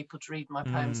like people to read my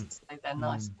poems and say they're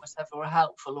nice or whatever, or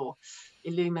helpful or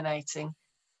illuminating.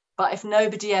 But if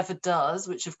nobody ever does,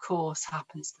 which of course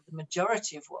happens to the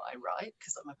majority of what I write,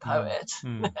 because I'm a poet,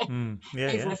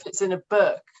 even if it's in a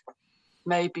book,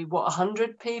 maybe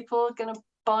 100 people are going to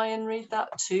buy and read that,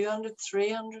 200,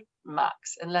 300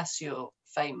 max, unless you're a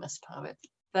famous poet,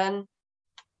 then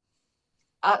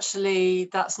actually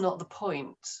that's not the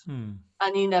point.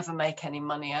 And you never make any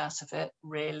money out of it,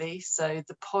 really. So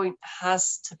the point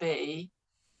has to be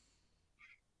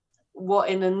what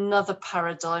in another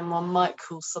paradigm one might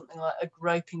call something like a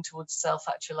groping towards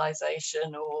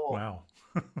self-actualization, or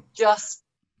just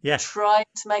trying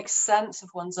to make sense of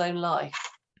one's own life.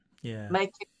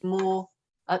 Make it more,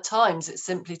 at times it's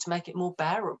simply to make it more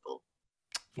bearable,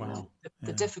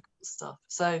 the difficult stuff.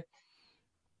 So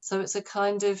it's a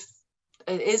kind of,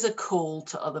 it is a call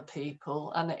to other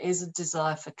people, and it is a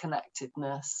desire for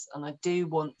connectedness, and I do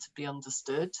want to be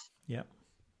understood.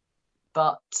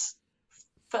 But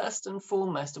first and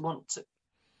foremost, I want to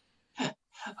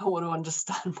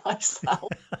understand myself.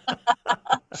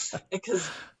 Because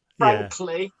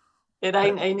frankly, it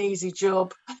ain't an easy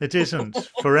job. It isn't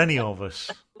for any of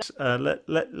us.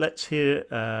 Let's hear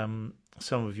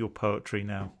some of your poetry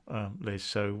now, Liz.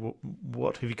 So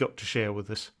what have you got to share with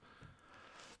us?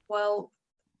 Well,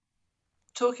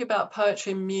 talking about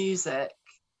poetry and music,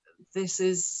 this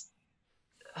is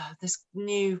this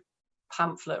new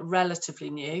pamphlet, relatively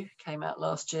new, came out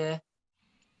last year.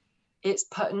 It's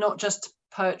not just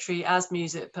poetry as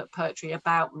music, but poetry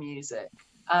about music.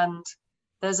 And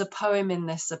there's a poem in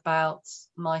this about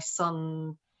my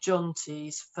son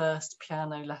Jonty's first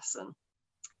piano lesson.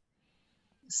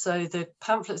 So the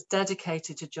pamphlet's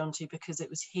dedicated to Jonty because it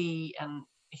was he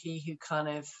who kind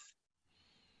of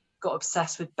got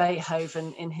obsessed with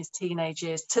Beethoven in his teenage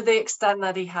years, to the extent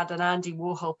that he had an Andy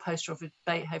Warhol poster of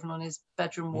Beethoven on his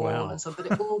bedroom wall. Wow. And so, but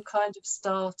it all kind of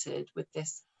started with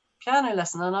this piano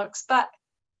lesson. And I expect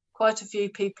quite a few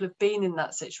people have been in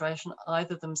that situation,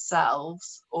 either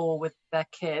themselves or with their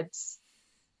kids,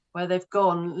 where they've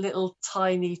gone, little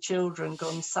tiny children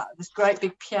gone, sat at this great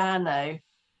big piano,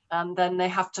 and then they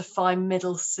have to find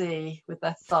middle C with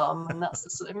their thumb, and that's the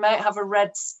sort of, it may have a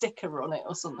red sticker on it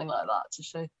or something like that to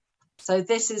show. So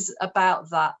this is about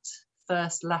that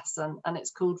first lesson, and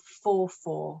it's called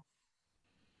 4/4.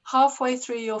 Halfway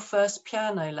through your first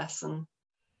piano lesson,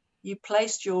 you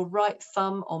placed your right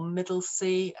thumb on middle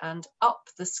C, and up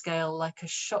the scale like a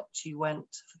shot you went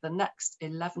for the next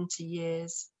 11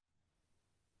 years.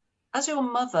 As your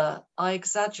mother, I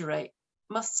exaggerate,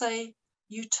 must say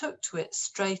you took to it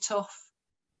straight off,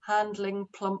 handling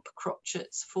plump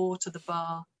crotchets 4 to the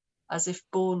bar, as if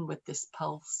born with this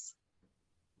pulse.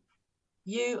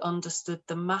 You understood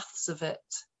the maths of it,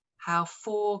 how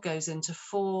 4 goes into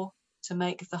 4 to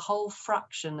make the whole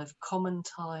fraction of common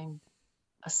time,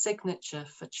 a signature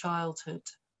for childhood.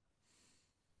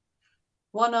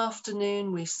 One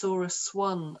afternoon we saw a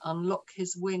swan unlock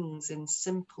his wings in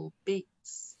simple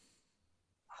beats.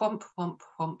 Whump, whump,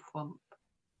 whump, whump.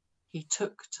 He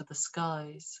took to the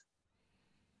skies.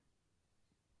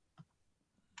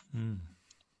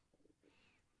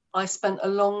 I spent a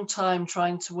long time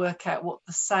trying to work out what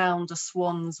the sound a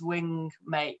swan's wing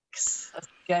makes as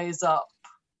it goes up.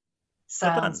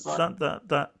 Sounds like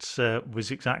that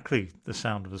was exactly the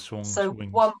sound of the swan's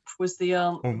wings. Whump was the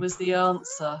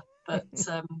answer. But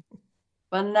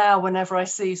but now whenever I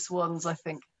see swans, I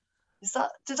think,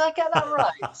 did I get that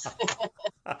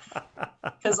right?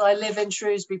 Because I live in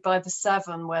Shrewsbury by the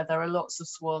Severn, where there are lots of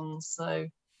swans. So,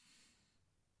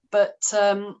 but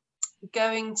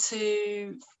going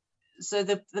to, so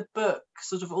the book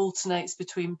sort of alternates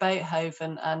between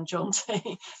Beethoven and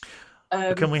Jonty.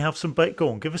 Can we have some Go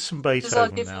on, give us some Beethoven I'll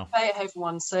give now. you the Beethoven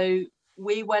one. So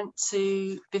we went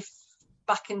to,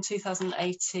 back in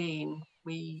 2018,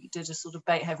 we did a sort of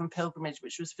Beethoven pilgrimage,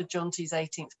 which was for Jonty's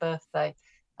 18th birthday.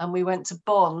 And we went to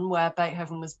Bonn, where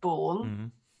Beethoven was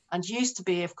born, and used to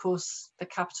be, of course, the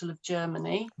capital of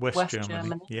Germany, West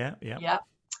Germany. Yeah.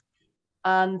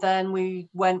 And then we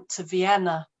went to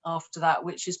Vienna after that,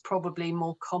 which is probably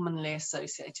more commonly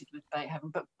associated with Beethoven.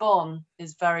 But Bonn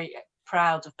is very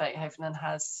proud of Beethoven and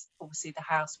has obviously the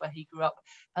house where he grew up.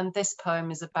 And this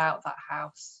poem is about that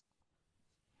house.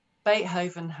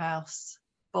 Beethoven House,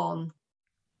 Bonn.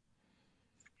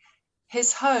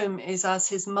 His home is as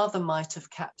his mother might have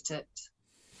kept it,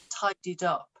 tidied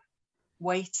up,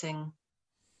 waiting.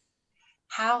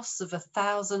 House of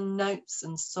 1,000 notes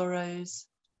and sorrows,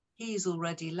 he's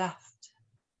already left.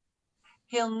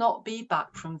 He'll not be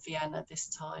back from Vienna this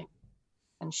time,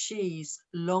 and she's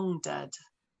long dead.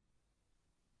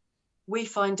 We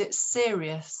find it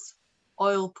serious,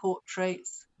 oil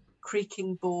portraits,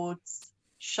 creaking boards,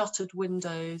 shuttered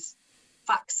windows,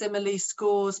 facsimile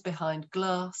scores behind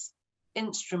glass,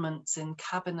 instruments in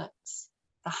cabinets,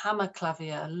 the hammer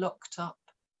clavier locked up.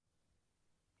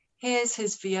 Here's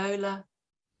his viola,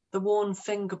 the worn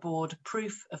fingerboard,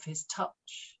 proof of his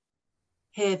touch.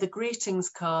 Here the greetings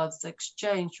cards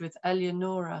exchanged with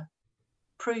Eleonora,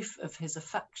 proof of his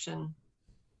affection.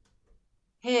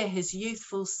 Here his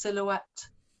youthful silhouette,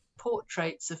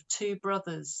 portraits of 2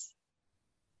 brothers.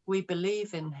 We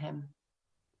believe in him.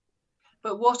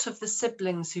 But what of the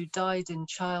siblings who died in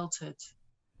childhood?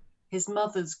 His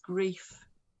mother's grief?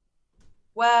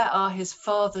 Where are his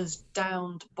father's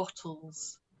downed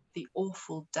bottles, the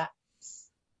awful depths?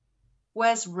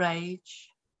 Where's rage?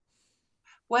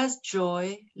 Where's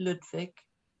joy, Ludwig,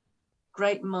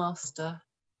 great master,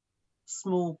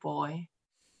 small boy?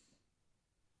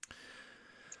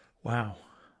 Wow.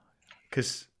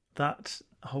 Because that,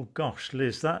 oh gosh,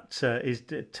 Liz, that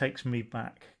it takes me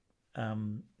back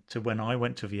to when I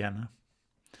went to Vienna.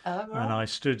 Right. And I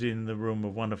stood in the room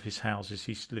of one of his houses.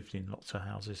 He lived in lots of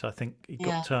houses. I think he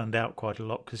got turned out quite a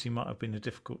lot because he might have been a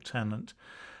difficult tenant.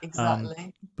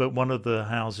 Exactly. But one of the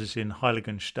houses in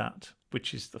Heiligenstadt,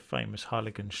 which is the famous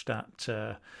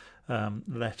Heiligenstadt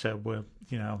letter, where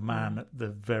a man at the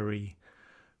very,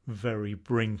 very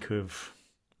brink of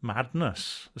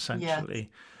madness, essentially.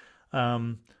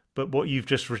 But what you've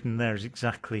just written there is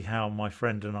exactly how my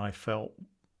friend and I felt.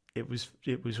 It was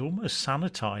almost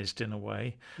sanitized in a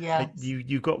way. Yes.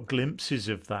 You got glimpses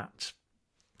of that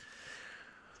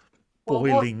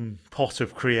boiling pot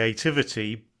of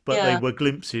creativity, but they were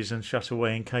glimpses and shut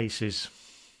away in cases.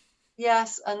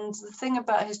 Yes, and the thing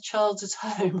about his childhood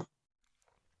home,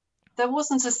 there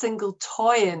wasn't a single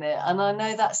toy in it, and I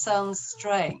know that sounds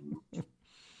strange,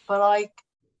 but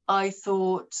I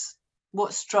thought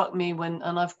what struck me and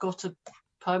I've got a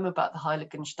poem about the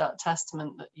Heiligenstadt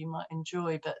Testament that you might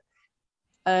enjoy, but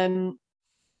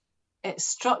it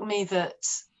struck me that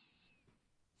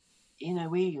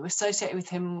we associate with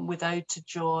him with Ode to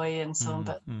Joy and so on,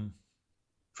 but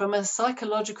from a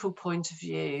psychological point of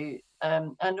view,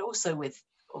 and also with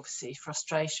obviously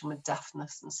frustration with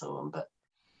deafness and so on, but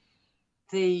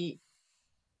he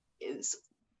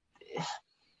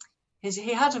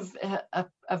had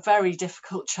a very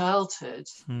difficult childhood,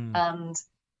 and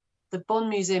the Bonn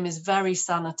Museum is very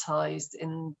sanitized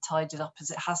and tidied up as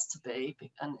it has to be,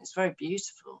 and it's very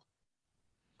beautiful.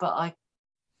 But I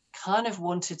kind of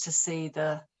wanted to see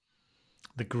the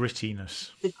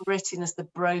grittiness, the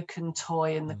broken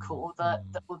toy in the core, the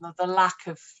lack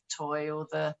of toy, or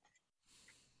there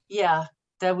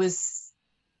was,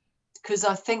 because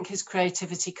I think his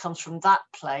creativity comes from that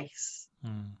place,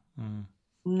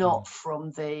 not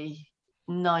from the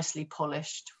nicely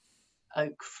polished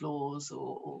oak floors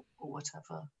or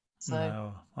whatever. So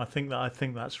no, I think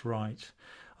that's right.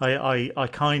 I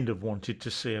kind of wanted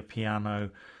to see a piano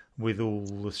with all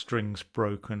the strings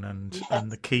broken and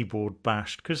the keyboard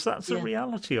bashed, because that's the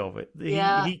reality of it.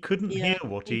 He couldn't hear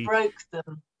what he broke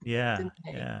them. Yeah,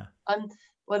 He? yeah. And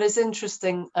what is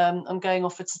interesting, I'm going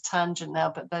off at a tangent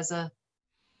now, but there's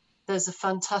a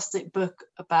fantastic book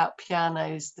about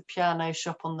pianos, The Piano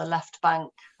Shop on the Left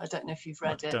Bank. I don't know if you've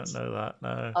read it. I don't know that,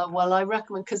 no. Well, I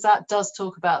recommend, because that does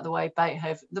talk about the way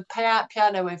Beethoven, the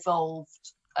piano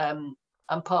evolved,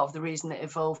 and part of the reason it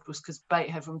evolved was because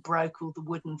Beethoven broke all the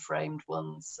wooden framed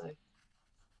ones. So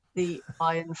the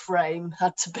iron frame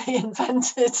had to be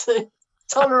invented to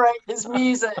tolerate his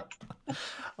music.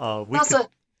 I'm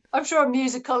sure a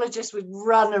musicologist would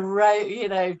run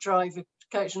drive a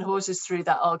coach and horses through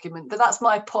that argument, but that's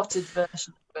my potted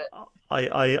version of it.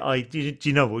 Do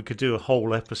you know we could do a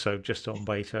whole episode just on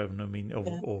Beethoven? I mean,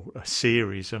 or a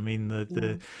series. I mean,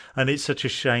 and it's such a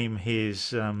shame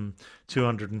his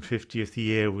 250th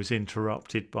year was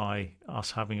interrupted by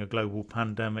us having a global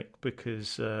pandemic,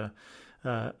 because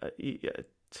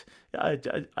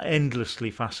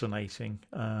endlessly fascinating.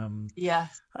 Yeah.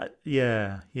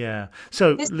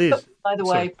 So this Liz, book, by the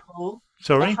way, Paul.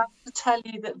 Sorry? I have to tell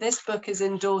you that this book is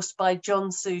endorsed by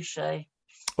John Suchet.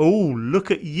 Oh,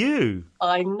 look at you.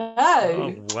 I know.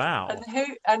 Oh, wow.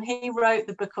 And he wrote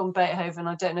the book on Beethoven.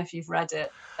 I don't know if you've read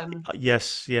it.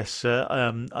 Yes.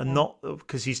 Not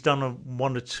because he's done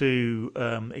one or two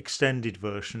extended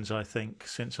versions, I think,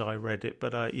 since I read it.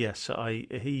 But yes,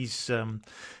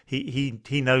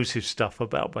 he knows his stuff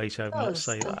about Beethoven. Let's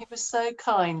say that. He was so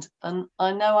kind, and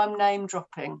I know I'm name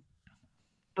dropping,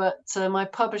 but my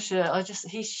publisher,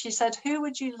 she said, "Who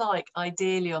would you like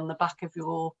ideally on the back of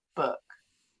your book?"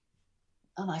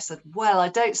 And I said, "Well, I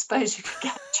don't suppose you could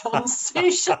get John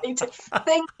Suchet,"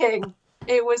 thinking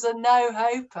it was a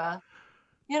no-hoper.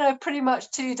 Pretty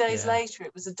much 2 days later,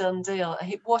 it was a done deal.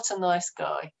 What a nice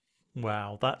guy.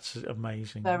 Wow, that's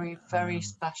amazing. Very, very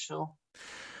special.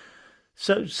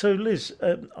 So Liz,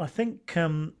 I think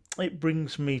it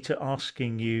brings me to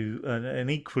asking you an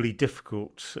equally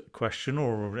difficult question,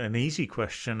 or an easy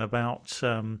question, about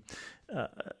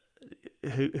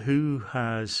who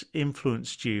has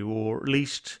influenced you, or at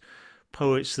least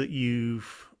poets that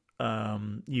you've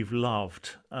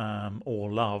loved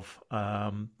or love.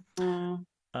 And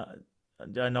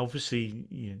obviously,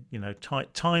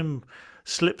 time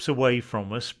slips away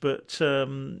from us, but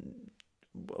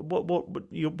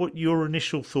what your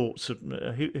initial thoughts of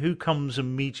who comes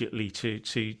immediately to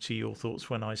your thoughts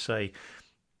when I say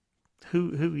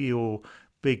who are your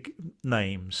big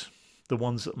names, the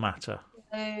ones that matter?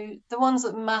 The ones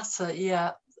that matter,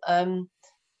 yeah.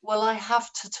 Well, I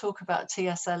have to talk about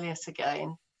T.S. Eliot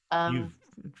again. You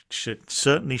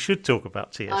certainly should talk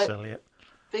about T.S. Eliot,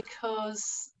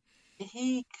 because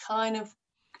he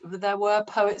there were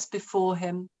poets before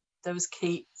him. There was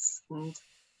Keats and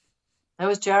there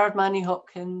was Gerard Manley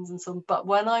Hopkins and so on. But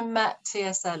when I met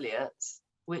T.S. Eliot,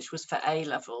 which was for A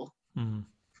level,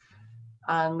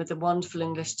 and with a wonderful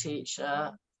English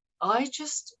teacher,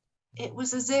 it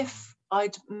was as if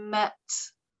I'd met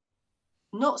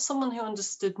not someone who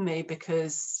understood me,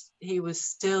 because he was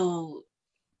still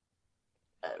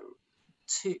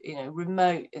too,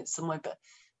 remote in some way, but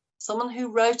someone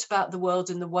who wrote about the world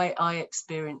in the way I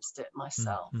experienced it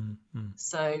myself.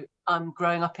 So I'm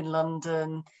growing up in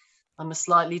London. I'm a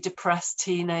slightly depressed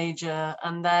teenager,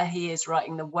 and there he is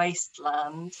writing The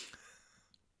Wasteland.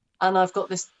 And I've got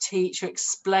this teacher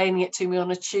explaining it to me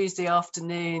on a Tuesday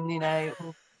afternoon,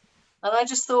 and I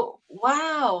just thought,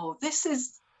 wow, this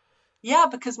is,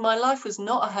 because my life was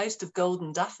not a host of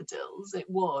golden daffodils. It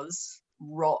was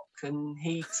rock and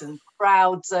heat and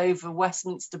crowds over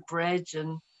Westminster Bridge.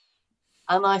 And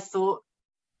I thought,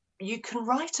 you can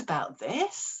write about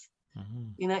this.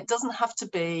 It doesn't have to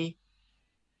be,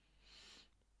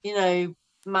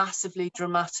 massively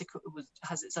dramatic. It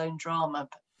has its own drama.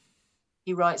 But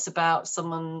he writes about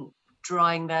someone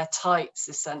drying their tights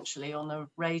essentially on a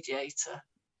radiator,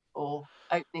 or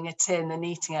opening a tin and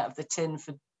eating out of the tin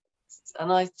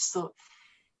and I just thought,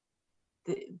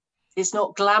 it's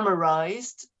not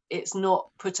glamorized, it's not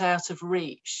put out of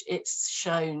reach, it's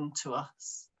shown to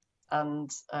us.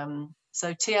 And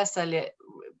so T.S. Eliot,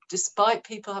 despite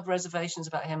people have reservations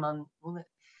about him,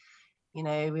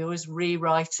 we're always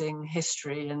rewriting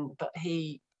history, but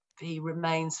he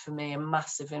remains for me a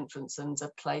massive influence and a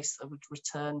place I would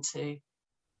return to.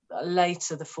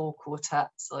 Later, the four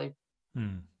quartets I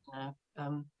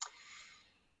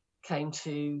came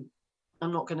to,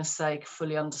 I'm not going to say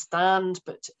fully understand,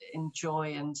 but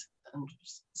enjoy and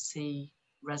see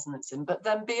resonance in. But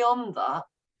then beyond that,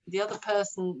 the other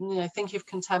person, thinking of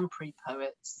contemporary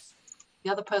poets,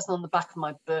 the other person on the back of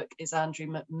my book is Andrew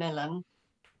Macmillan,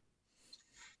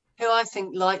 who I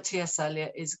think, like T.S.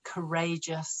 Eliot, is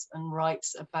courageous and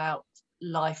writes about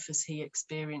life as he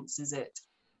experiences it,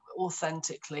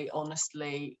 authentically,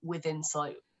 honestly, with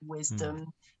insight,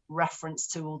 wisdom, reference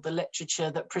to all the literature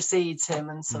that precedes him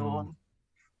and so on.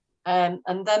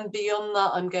 And then beyond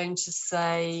that, I'm going to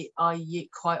say I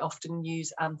quite often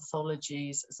use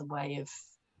anthologies as a way of,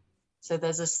 so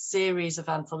there's a series of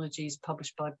anthologies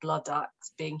published by Blood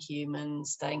Axe, Being Human,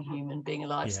 Staying Human, Being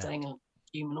Alive, Staying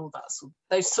Human, all that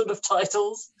those sort of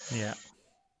titles. Yeah.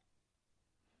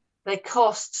 They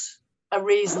cost a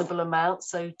reasonable amount,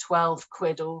 so 12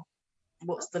 quid, or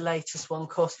what's the latest one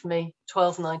cost me?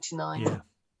 £12.99. Yeah.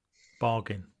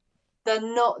 Bargain.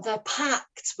 They're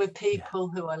packed with people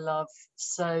who I love.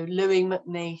 So Louis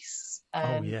MacNeice,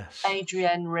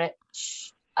 Adrienne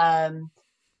Rich,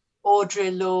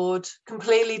 Audre Lorde,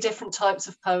 completely different types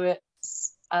of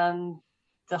poets, and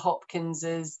the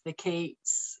Hopkinses, the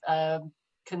Keats,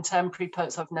 contemporary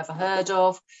poets I've never heard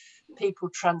of, people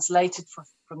translated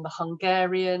from the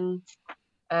Hungarian,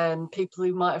 people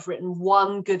who might have written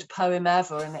one good poem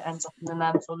ever and it ends up in an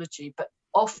anthology. But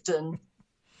often,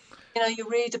 you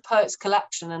read a poet's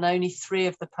collection and only 3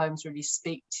 of the poems really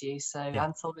speak to you. So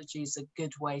anthology is a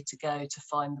good way to go to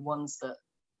find the ones that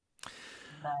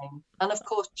name. And of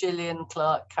course, Gillian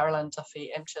Clarke, Caroline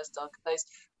Duffy, M.J. Stark, those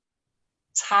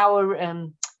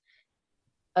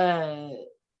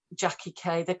Jackie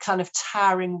Kay, the kind of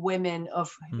towering women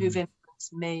who've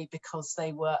influenced me, because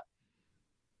they were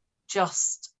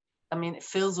just, it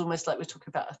feels almost like we're talking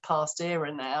about a past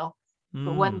era now.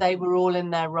 But when they were all in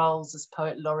their roles as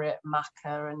Poet Laureate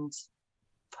Macca and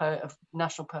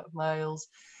National Poet of Wales,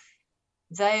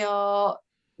 they are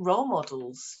role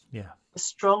models. Yeah.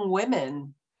 Strong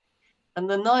women. And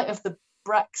the night of the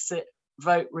Brexit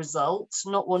vote result,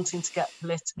 not wanting to get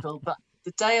political, but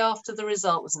the day after the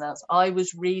result was announced, I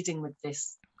was reading with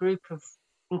this group of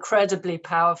incredibly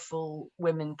powerful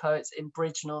women poets in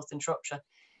Bridgnorth in Shropshire.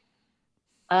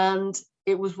 And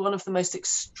it was one of the most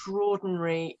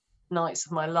extraordinary nights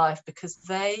of my life, because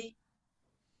they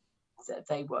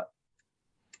were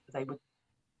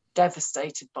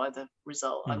devastated by the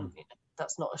result. And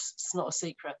it's not a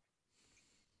secret,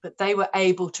 but they were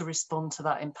able to respond to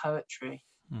that in poetry,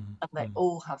 and they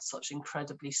all have such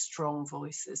incredibly strong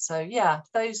voices. So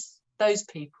those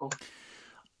people.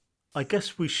 I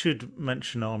guess we should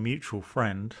mention our mutual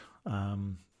friend,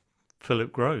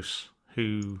 Philip Gross,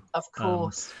 who of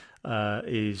course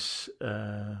is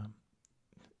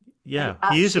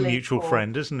he is a mutual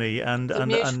friend, isn't he? And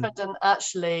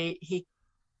actually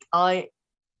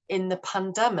in the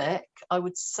pandemic, I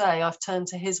would say I've turned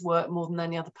to his work more than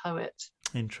any other poet.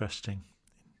 Interesting.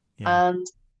 Yeah. And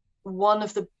one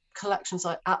of the collections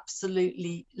I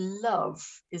absolutely love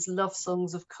is Love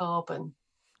Songs of Carbon.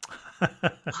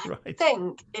 Right. I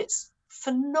think it's a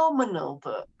phenomenal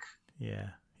book. Yeah.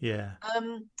 Yeah.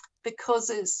 Because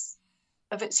it's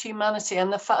of its humanity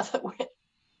and the fact that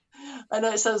I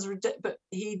know it sounds ridiculous, but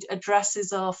he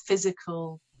addresses our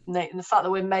physical the fact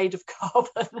that we're made of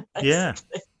carbon, Yeah,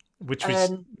 basically. which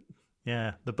was Um,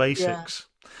 the yeah, basics.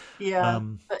 yeah,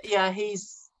 Um, but yeah,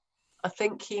 I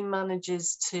think he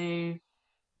manages to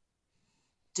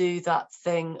do that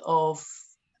thing of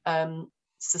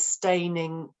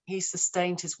he's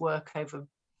sustained his work over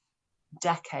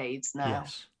decades now.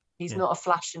 yes, He's yeah. not a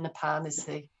flash in the pan, is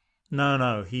he?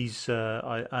 No, he's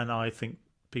I think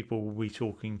people will be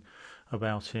talking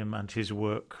about him and his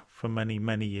work for many,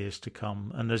 many years to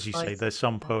come. And as you I say, think there's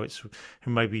some so. poets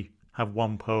who maybe have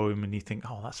one poem and you think,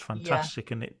 oh, that's Yeah,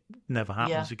 fantastic, and it never yeah,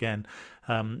 happens again.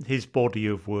 His body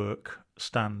of work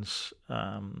stands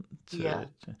yeah.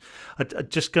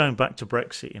 just going back to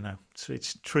Brexit, so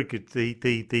it's triggered the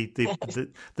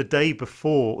day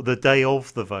before, the day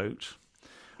of the vote.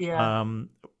 Yeah. Um,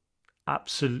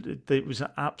 Absolutely, it was an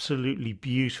absolutely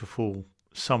beautiful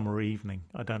summer evening.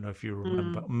 I don't know if you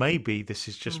remember. Mm, Maybe this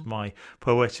is just mm. my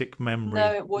poetic No,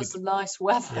 memory it was with, a nice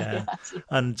weather. yeah. Yes.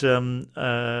 And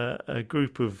a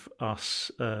group of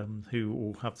us who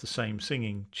all have the same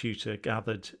singing tutor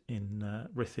gathered in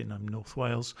Ruthin, North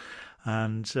Wales,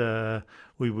 and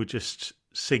we were just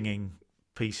singing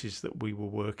pieces that we were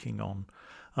working on.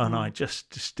 And I Mm, just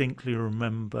distinctly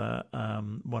remember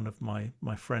one of my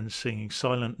friends singing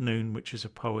Silent Noon, which is a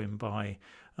poem by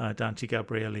Dante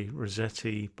Gabriele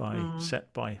Rossetti, mm,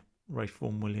 set by Ralph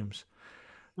Vaughan Williams,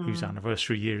 whose mm.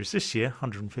 anniversary year is this year,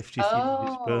 150th year of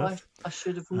his Oh, birth. I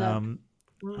should have known. Um,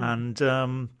 Mm, and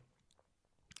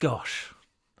Gosh,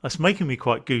 that's making me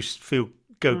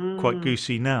go quite mm,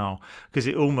 goosey now, because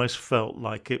it almost felt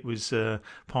like it was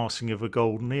passing of a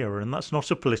golden era, and that's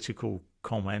not a political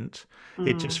comment.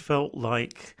 It just mm, felt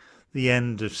like the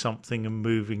end of something and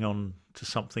moving on to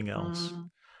something else. mm,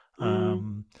 mm.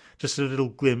 Um, just a little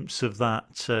glimpse of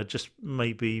that, just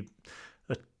maybe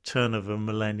a turn of a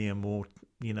millennium, or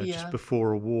just Yeah,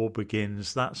 before a war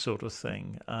begins, that sort of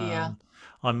thing. yeah.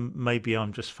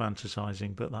 I'm just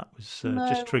fantasizing, but that was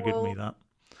just No, triggered me, well, that.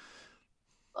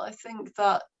 I think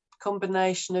that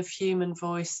combination of human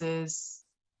voices,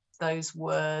 those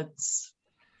words,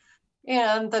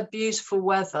 yeah, and the beautiful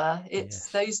weather, it's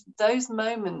Yes, those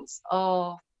moments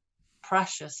are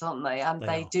precious, aren't they? And they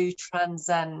they are. do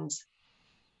transcend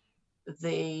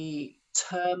the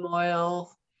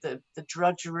turmoil, the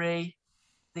drudgery,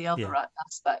 the Yeah. other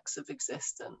aspects of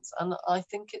existence. And I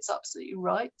think it's absolutely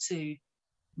right to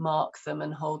mark them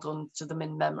and hold on to them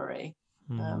in memory.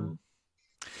 Mm. Um,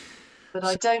 but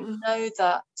I So don't know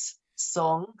that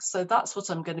song, so that's what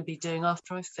I'm going to be doing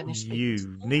after I finish speaking to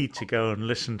you you. need to go and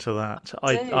listen to that.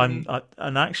 Do.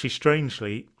 And actually,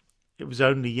 strangely, it was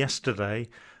only yesterday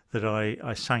that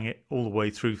I sang it all the way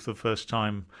through for the first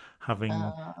time, having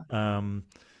Uh, um,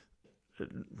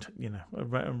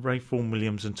 Ray Vaughan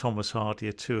Williams and Thomas Hardy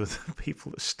are two of the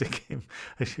people that stick him,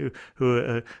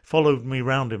 who followed me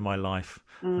round in my life.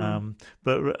 mm,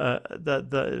 But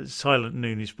the Silent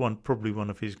Noon is probably one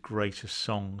of his greatest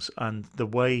songs, and the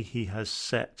way he has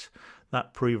set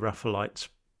that pre-Raphaelite's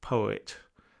poet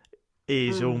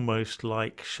is mm, almost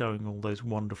like showing all those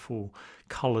wonderful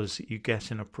colours that you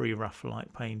get in a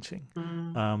pre-Raphaelite painting.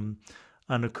 mm, Um,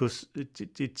 and of course,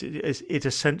 it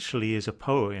essentially is a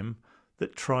poem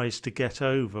that tries to get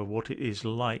over what it is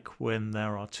like when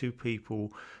there are two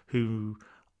people who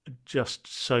are just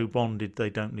so bonded they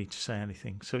don't need to say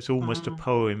anything. So it's almost a mm,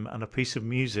 poem and a piece of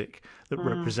music that mm,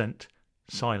 represent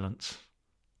silence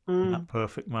in mm. that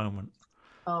perfect moment.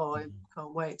 Oh, I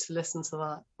can't wait to listen to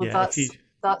that. Well, Yeah, if you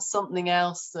that's something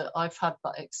else that I've had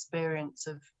that experience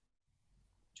of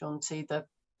John T, the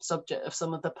subject of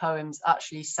some of the poems,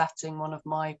 actually setting one of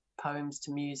my poems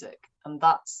to music. And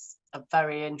that's a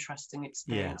very interesting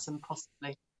yeah, experience, and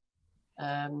possibly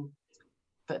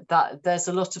but that there's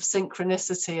a lot of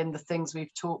synchronicity in the things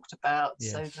we've talked about.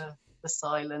 So yes, the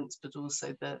silence, but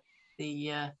also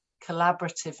the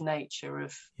collaborative nature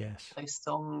of yes. those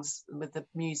songs with the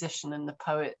musician and the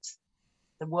poet,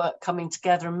 the work coming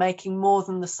together and making more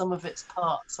than the sum of its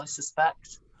parts, I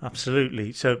suspect.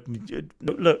 Absolutely. So,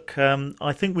 look,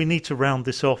 I think we need to round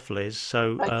this off, Liz.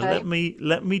 So, Okay,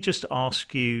 let me just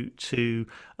ask you to,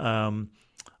 I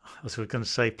was going to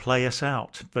say, play us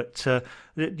out, but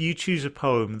you choose a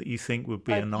poem that you think would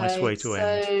be a nice okay. way to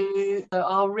end. So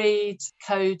I'll read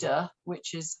Coda,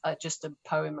 which is just a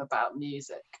poem about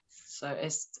music. So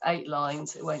it's 8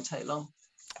 lines. It won't take long.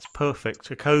 It's perfect.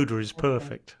 A coda is Okay.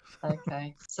 perfect.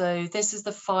 Okay. So this is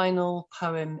the final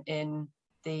poem in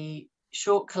the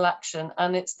short collection,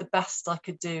 and it's the best I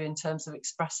could do in terms of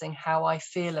expressing how I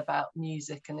feel about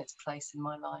music and its place in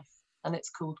my life. And it's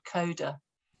called Coda.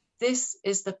 This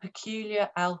is the peculiar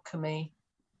alchemy,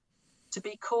 to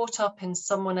be caught up in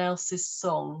someone else's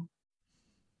song,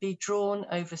 be drawn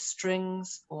over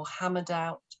strings or hammered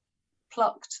out,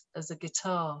 plucked as a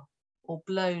guitar or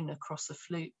blown across a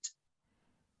flute.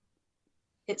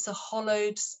 It's a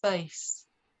hollowed space,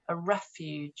 a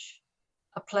refuge,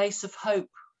 a place of hope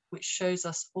which shows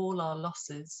us all our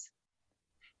losses.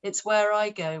 It's where I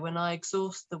go when I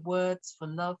exhaust the words for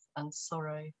love and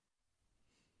sorrow.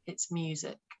 It's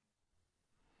music.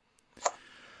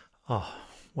 Oh,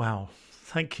 wow.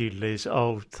 Thank you, Liz.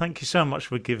 Oh, thank you so much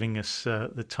for giving us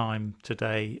the time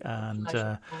today. And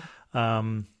Pleasure.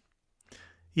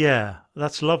 yeah,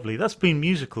 that's lovely. That's been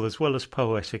musical as well as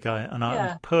poetic,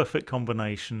 and perfect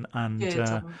combination. And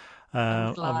Good.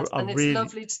 I'm glad. And it's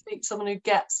lovely to speak to someone who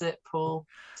gets it, Paul.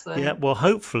 So. Yeah, well,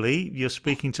 hopefully you're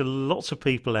speaking to lots of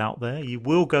people out there. You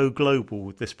will go global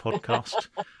with this podcast.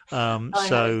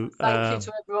 So thank you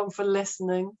to everyone for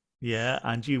listening. Yeah,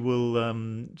 and you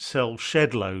will sell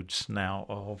shed loads now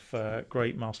of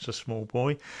Great Master Small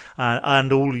Boy,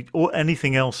 and all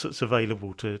anything else that's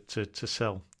available to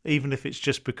sell, even if it's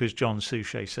just because John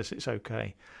Suchet says it's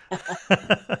okay.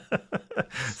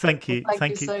 Thank you. Well,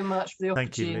 thank you so much for the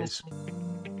opportunity. Thank you, Liz.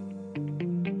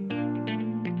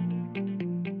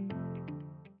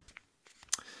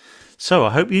 So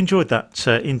I hope you enjoyed that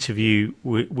interview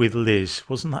with Liz.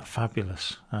 Wasn't that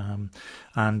fabulous?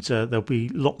 And there'll be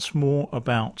lots more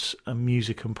about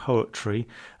music and poetry.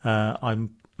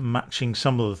 I'm matching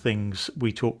some of the things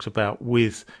we talked about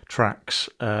with tracks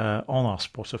on our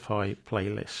Spotify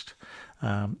playlist.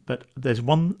 But there's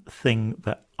one thing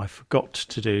that I forgot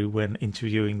to do when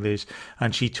interviewing Liz,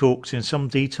 and she talked in some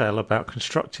detail about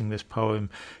constructing this poem,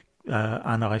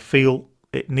 and I feel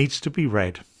it needs to be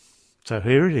read. So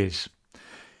here it is.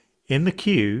 In the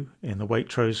queue in the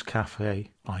Waitrose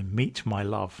Cafe, I meet my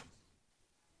love.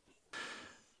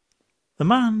 The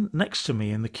man next to me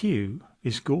in the queue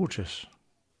is gorgeous.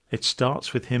 It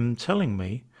starts with him telling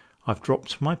me I've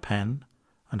dropped my pen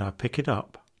and I pick it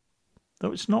up,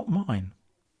 though it's not mine.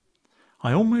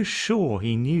 I'm almost sure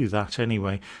he knew that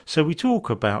anyway, so we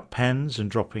talk about pens and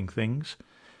dropping things,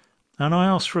 and I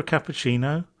ask for a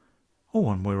cappuccino. Oh,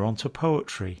 and we're on to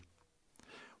poetry.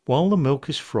 While the milk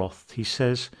is frothed, he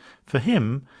says, for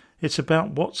him, it's about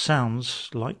what sounds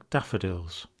like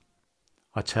daffodils.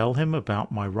 I tell him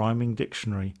about my rhyming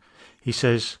dictionary. He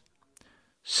says,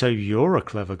 so you're a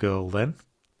clever girl, then?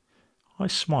 I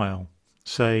smile,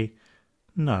 say,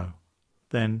 no,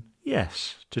 then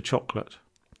yes to chocolate.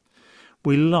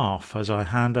 We laugh as I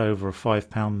hand over a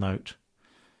 £5 note.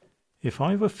 If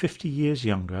I were 50 years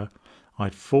younger,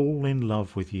 I'd fall in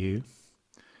love with you.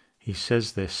 He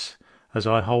says this as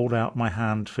I hold out my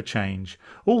hand for change.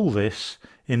 All this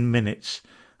in minutes,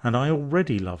 and I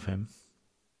already love him.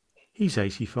 He's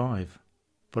 85,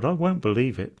 but I won't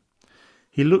believe it.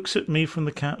 He looks at me from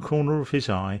the corner of his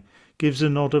eye, gives a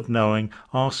nod of knowing,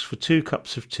 asks for 2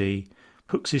 cups of tea,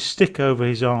 hooks his stick over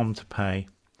his arm to pay.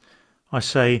 I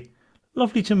say,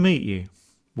 lovely to meet you.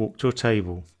 Walk to a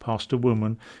table, past a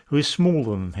woman who is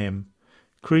smaller than him,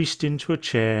 creased into a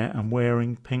chair and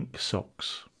wearing pink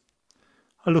socks.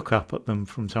 I look up at them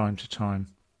from time to time.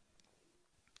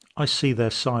 I see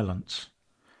their silence.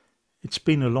 It's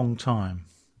been a long time.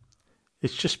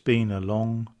 It's just been a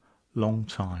long, long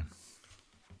time.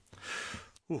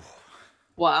 Ooh.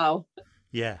 Wow.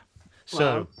 Yeah.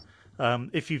 So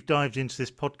if you've dived into this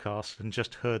podcast and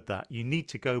just heard that, you need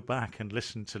to go back and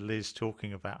listen to Liz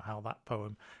talking about how that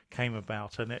poem came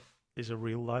about, and it is a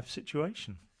real life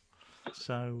situation.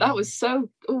 So that was so.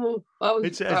 Oh,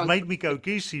 it has made me go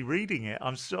goosey reading it.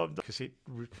 I'm so because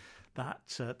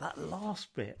that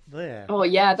last bit there. Oh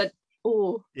yeah, that.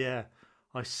 Oh yeah,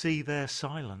 I see their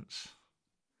silence.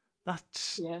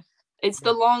 That's It's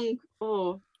the long.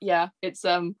 Oh yeah, it's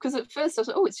because at first I was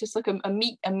like, oh, it's just like a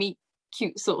meet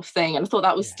cute sort of thing, and I thought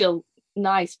that was still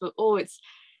nice, but it's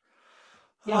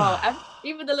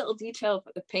even the little detail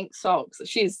about the pink socks.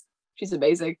 She's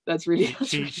amazing. That's really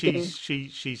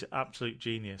she's absolute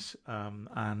genius. I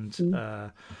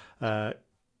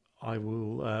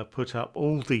will put up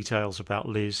all details about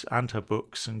Liz and her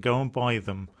books, and go and buy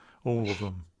them, all of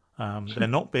them. They're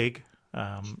not big,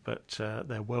 but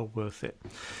they're well worth it.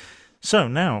 So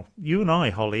now you and I,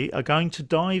 Holly, are going to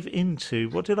dive into,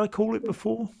 what did I call it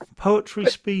before? Poetry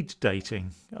speed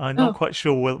dating. I'm not quite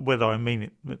sure whether I mean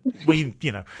it. We're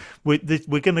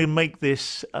going to make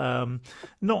this we're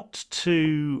not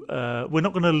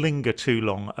going to linger too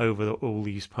long over all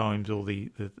these poems or the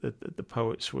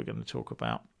poets we're going to talk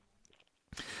about.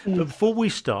 But before we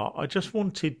start, I just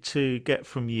wanted to get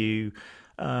from you,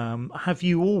 have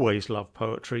you always loved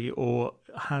poetry, or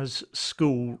has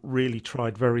school really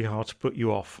tried very hard to put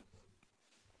you off?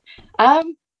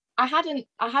 I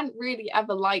hadn't really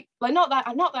ever liked, like, not that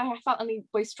I felt any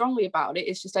way strongly about it.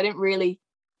 It's just I didn't really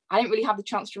have the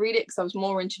chance to read it because I was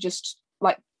more into just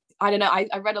like, I don't know.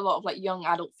 I read a lot of like young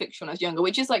adult fiction when I was younger,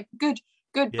 which is like good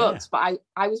Yeah. books, but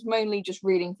I was mainly just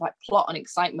reading for like plot and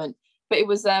excitement. But it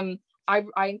was I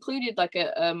included like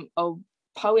a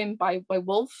poem by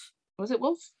Woolf. Was it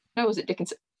Woolf? No, was it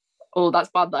Dickinson? Oh, that's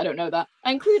bad that I don't know that.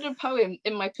 I included a poem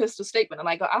in my personal statement, and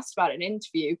I got asked about it in an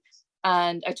interview,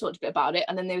 and I talked a bit about it,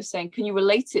 and then they were saying, "Can you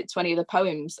relate it to any of the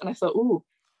poems?" And I thought, "Oh,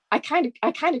 I kind of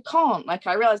can't." Like,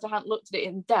 I realized I hadn't looked at it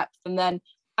in depth, and then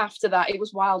after that, it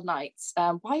was Wild Nights.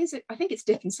 Why is it? I think it's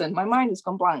Dickinson. My mind has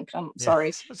gone blank. I'm sorry.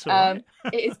 Yes, that's all right.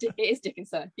 It is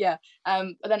Dickinson. Yeah.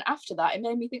 But then after that, it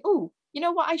made me think, oh, you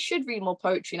know what? I should read more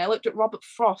poetry. And I looked at Robert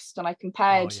Frost, and I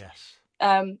compared. Oh,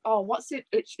 yes. What's it?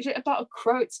 Is it about a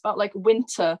crow? It's about like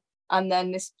winter, and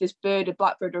then this bird, a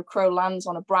blackbird or a crow, lands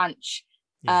on a branch.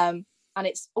 Yeah. And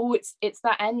it's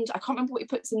that end. I can't remember what he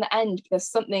puts in the end, but there's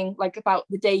something like about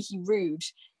the day he rued,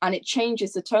 and it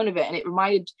changes the tone of it. And it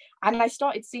reminded, and I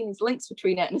started seeing these links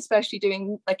between it, and especially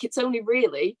doing like, it's only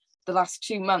really the last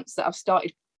 2 months that I've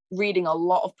started reading a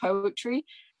lot of poetry,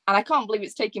 and I can't believe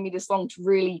it's taken me this long to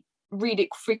really read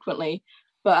it frequently.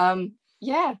 But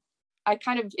yeah,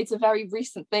 it's a very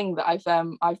recent thing that I've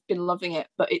been loving it,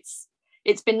 but it's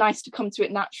been nice to come to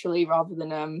it naturally rather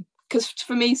than because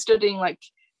for me, studying like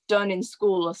done in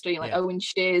school or studying like Owen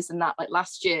Shears and that, like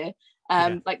last year,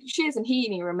 like Shears and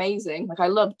Heaney are amazing, like I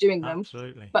love doing them.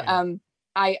 Absolutely. But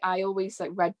I always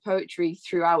like read poetry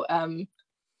throughout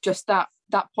just that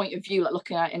point of view, like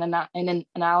looking at it in an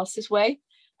analysis way,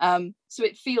 so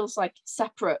it feels like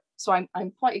separate. So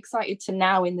I'm quite excited to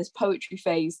now in this poetry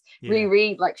phase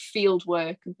reread like field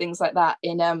work and things like that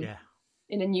in a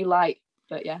new light.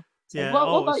 But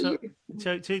what about you?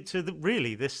 So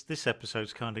really this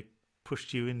episode's kind of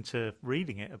pushed you into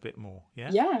reading it a bit more.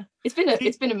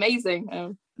 It's been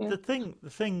amazing. The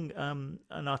thing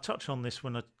and I touched on this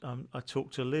when I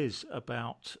talked to Liz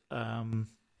about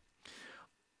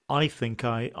I think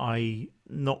I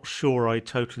not sure I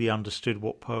totally understood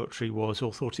what poetry was,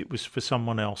 or thought it was for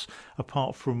someone else,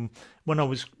 apart from when I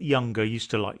was younger. I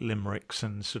used to like limericks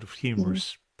and sort of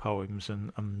humorous poems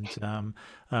and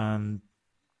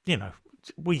you know,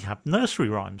 we have nursery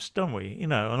rhymes, don't we? You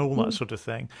know, and all that sort of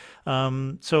thing.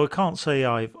 So I can't say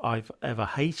I've ever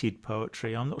hated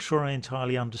poetry. I'm not sure I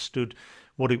entirely understood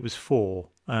what it was for,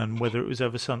 and whether it was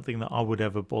ever something that I would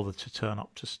ever bother to turn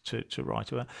up to write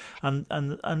about. And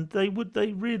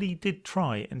they really did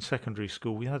try it in secondary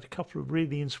school. We had a couple of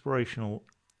really inspirational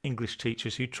English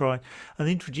teachers who tried and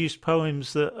introduced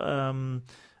poems that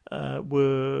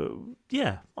were,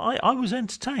 I was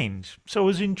entertained, so I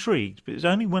was intrigued. But it was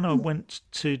only when I went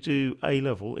to do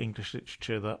A-level English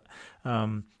literature that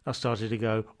I started to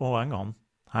go, oh, hang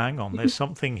on, there's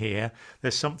something here,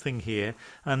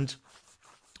 and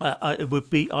I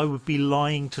would be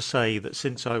lying to say that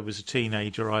since I was a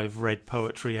teenager I've read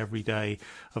poetry every day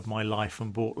of my life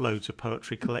and bought loads of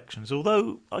poetry collections,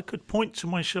 although I could point to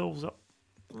my shelves up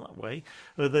that way.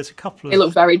 There's a couple of, they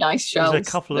look very nice shelves. There's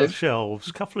a couple of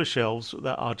shelves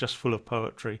that are just full of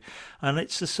poetry, and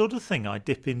it's the sort of thing I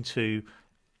dip into.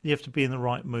 You have to be in the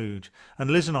right mood, and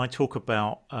Liz and I talk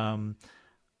about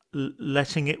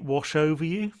letting it wash over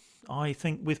you. I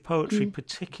think with poetry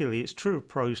particularly, it's true of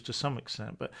prose to some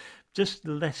extent, but just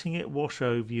letting it wash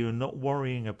over you and not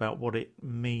worrying about what it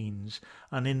means.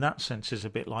 And in that sense, is a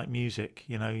bit like music.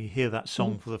 You know, you hear that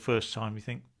song for the first time, you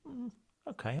think,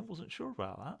 okay, I wasn't sure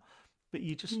about that. But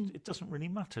you just, it doesn't really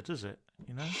matter, does it?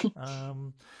 You know?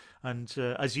 And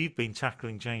as you've been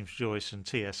tackling James Joyce and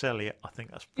T.S. Eliot, I think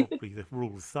that's probably the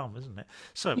rule of thumb, isn't it?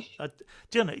 So,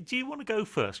 Jenna, do you want to go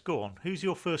first? Go on. Who's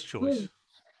your first choice?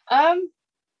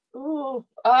 Well,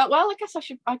 I guess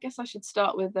I should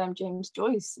start with James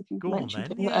Joyce. If you go on then,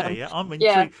 him. I'm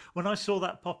intrigued. When I saw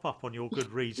that pop up on your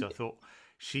Goodreads, I thought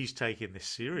she's taking this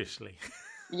seriously.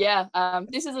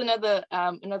 This is another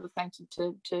thank you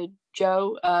to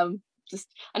Joe. I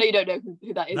know you don't know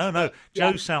who that is. No,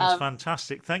 Joe sounds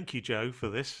fantastic. Thank you, Joe, for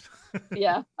this.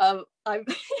 I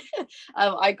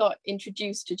got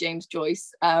introduced to James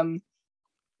Joyce through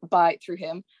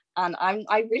him. And I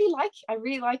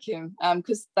really like him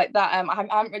because like that I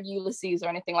haven't read Ulysses or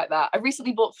anything like that. I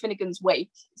recently bought Finnegan's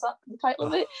Wake. Is that the title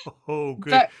of it? Oh,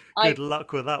 good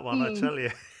luck with that one, I tell you.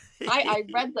 I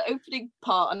read the opening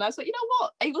part and I was like, you know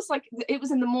what? It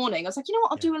was in the morning. I was like, you know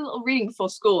what? I'll do a little reading before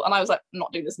school. And I was like, I'm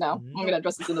not doing this now. I'm gonna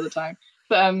address this another time.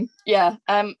 But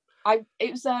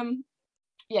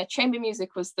Chamber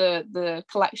Music was the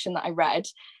collection that I read.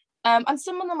 And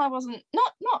some of them I wasn't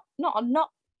not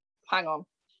hang on.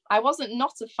 I wasn't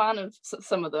not a fan of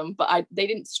some of them, but they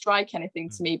didn't strike anything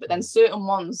to me. But then Mm. certain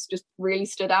ones just really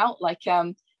stood out, like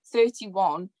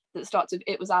 31 that starts with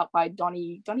 "It was out" by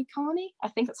Donny Carney. I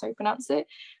think that's how you pronounce it.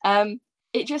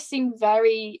 It just seemed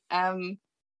very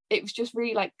it was just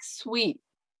really like sweet,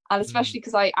 and especially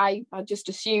because I just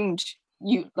assumed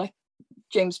like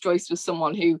James Joyce was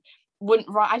someone who wouldn't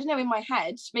write. I don't know, in my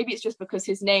head, maybe it's just because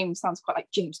his name sounds quite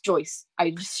like James Joyce.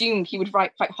 I assumed he would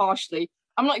write quite harshly.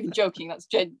 I'm not even joking. That's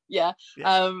yeah.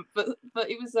 But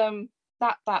it was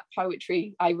that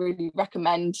poetry. I really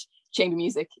recommend chamber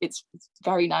music. It's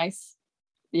very nice.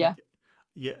 Yeah.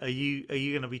 Yeah. Are you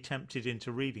going to be tempted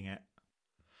into reading it?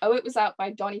 Oh, it was out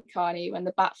by Donny Carney. When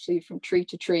the bat flew from tree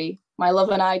to tree, my love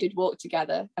and I did walk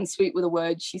together, and sweet were the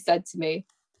words she said to me.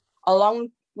 Along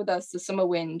with us the summer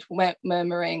wind went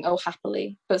murmuring, oh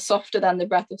happily, but softer than the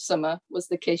breath of summer was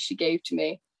the kiss she gave to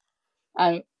me.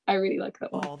 I really like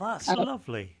that one. Oh, that's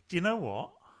lovely. Do you know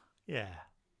what? Yeah.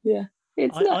 Yeah.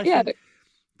 It's I think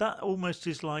that almost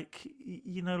is like,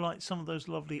 like some of those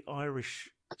lovely Irish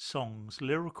songs,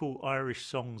 lyrical Irish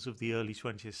songs of the early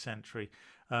 20th century,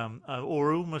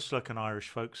 or almost like an Irish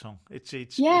folk song. It's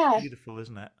beautiful,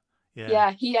 isn't it?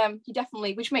 Yeah. He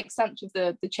definitely, which makes sense with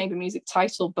the chamber music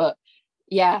title, but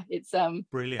yeah, it's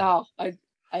brilliant. Oh,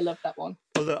 I love that one.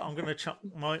 Well, look, I'm going to chuck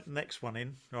my next one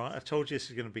in. Right, I told you this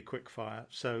is going to be quick fire.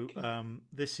 So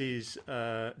this is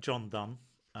John Donne.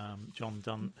 John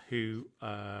Donne, who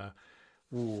I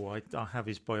have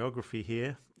his biography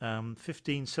here,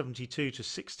 1572 to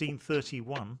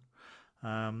 1631,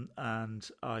 and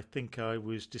I think I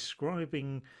was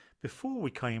describing before we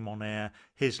came on air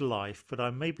his life, but I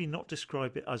maybe not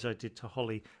describe it as I did to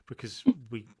Holly, because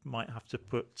we might have to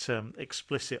put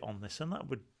explicit on this, and that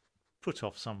would put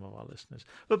off some of our listeners.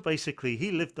 But basically,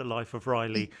 he lived the life of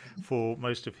Riley for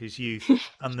most of his youth,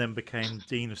 and then became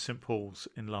Dean of St Paul's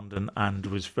in London, and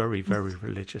was very, very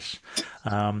religious.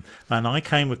 And I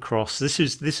came across this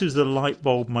is the light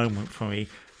bulb moment for me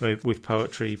with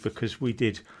poetry, because we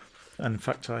did. In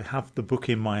fact, I have the book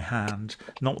in my hand,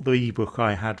 not the book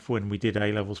I had when we did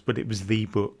A-levels, but it was the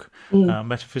book,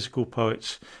 Metaphysical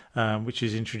Poets, which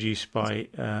is introduced by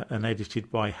and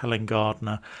edited by Helen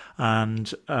Gardner.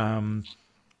 And,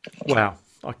 wow,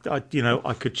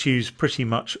 I could choose pretty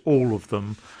much all of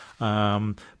them.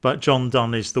 But John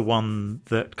Donne is the one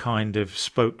that kind of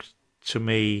spoke to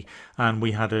me, and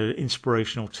we had an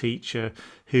inspirational teacher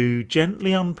who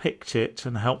gently unpicked it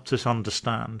and helped us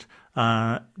understand,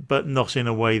 but not in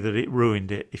a way that it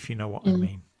ruined it, if you know what I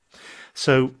mean.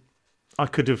 So I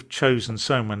could have chosen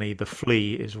so many. The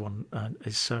Flea is one,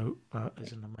 is an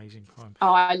amazing poem.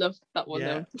 Oh, I love that one.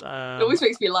 Yeah, it always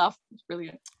makes me laugh. It's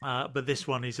brilliant. But this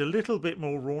one is a little bit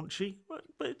more raunchy, but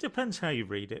it depends how you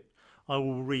read it. I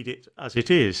will read it as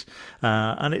it is,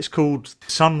 and it's called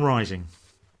Sun Rising.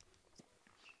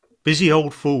 Busy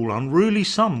old fool, unruly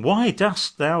sun, why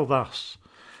dost thou thus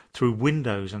through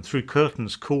windows and through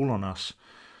curtains call on us?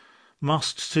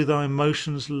 Must to thy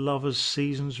motions lovers'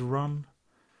 seasons run?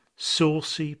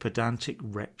 Saucy, pedantic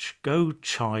wretch, go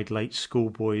chide late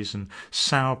schoolboys and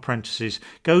sour apprentices,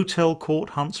 go tell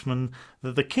court huntsmen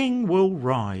that the king will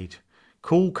ride,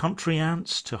 call country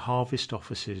ants to harvest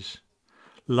offices.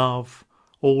 Love,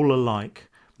 all alike,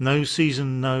 no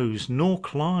season knows, nor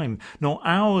clime, nor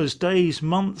hours, days,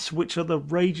 months, which are the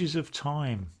rages of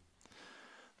time.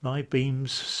 Thy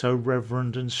beams so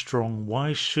reverend and strong,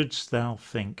 why shouldst thou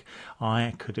think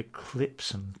I could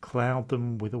eclipse and cloud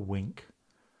them with a wink?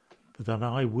 But that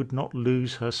I would not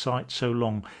lose her sight so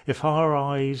long, if our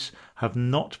eyes have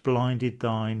not blinded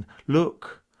thine.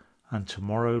 Look, and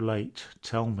tomorrow late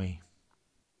tell me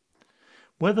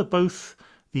whether both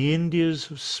the Indias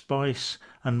of spice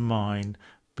and mine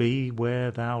be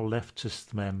where thou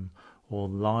leftest them, or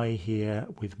lie here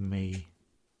with me.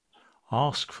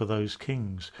 Ask for those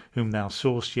kings whom thou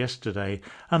saw'st yesterday,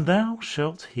 and thou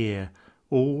shalt hear,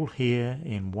 all here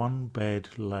in one bed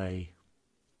lay.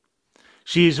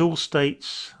 She is all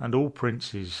states and all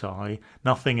princes, I,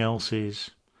 nothing else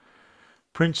is.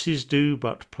 Princes do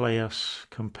but play us,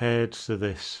 compared to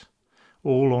this,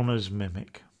 all honours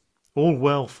mimic, all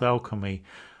wealth alchemy.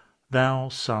 Thou,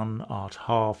 son, art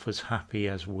half as happy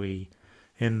as we,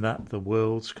 in that the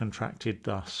world's contracted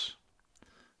thus.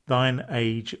 Thine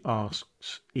age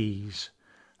asks ease,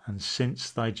 and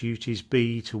since thy duties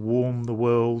be to warm the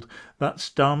world, that's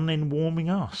done in warming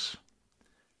us.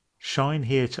 Shine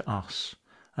here to us,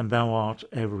 and thou art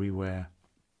everywhere.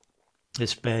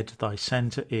 This bed thy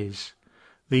centre is,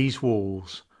 these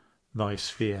walls thy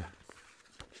sphere.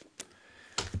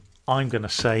 I'm going to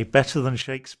say better than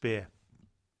Shakespeare.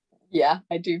 Yeah,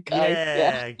 I do, Kai. Yeah.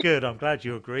 Yeah, good. I'm glad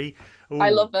you agree. I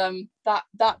Oh, love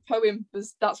that poem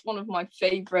that's one of my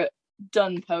favorite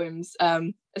Donne poems.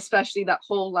 Especially that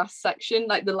whole last section,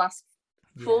 like the last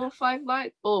yeah, 4 or 5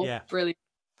 lines. Oh, yeah. brilliant.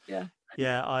 Yeah.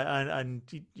 Yeah, and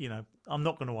you know, I'm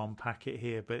not going to unpack it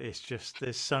here, but it's just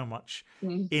there's so much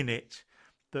Mm, in it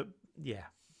that yeah.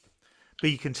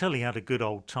 But you can tell he had a good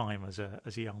old time as a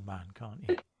young man,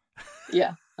 can't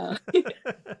yeah. you?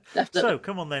 Definitely. So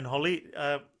come on then, Holly.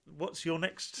 What's your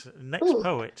next Ooh.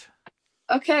 poet?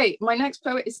 Okay, my next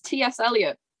poet is T.S.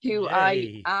 Eliot, who I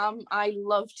Yay! am. I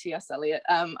love T.S. Eliot.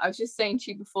 I was just saying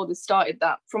to you before this started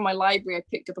that from my library I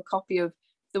picked up a copy of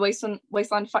the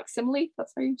Wasteland Facsimile.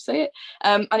 That's how you say it.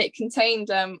 And it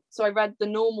contained. So I read the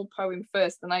normal poem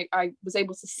first, and I was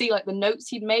able to see like the notes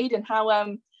he'd made and how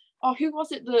oh, who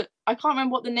was it that I can't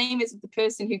remember what the name is of the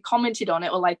person who commented on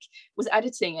it or like was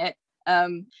editing it.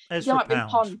 It Ezra might have been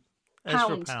Pound. Ezra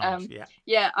Pound. Pound. Yeah.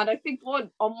 Yeah, and I think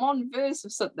one verse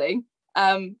of something,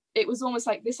 it was almost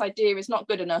like this idea is not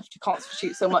good enough to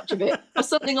constitute so much of it, or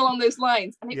something along those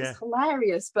lines, and it was Yeah.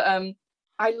 hilarious. But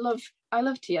I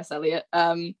love T.S. Eliot.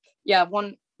 Yeah,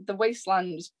 one the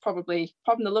Wasteland is probably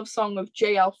the love song of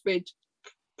J. Alfred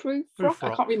Prufrock.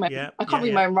 I can't read my Yeah. I can't Yeah. read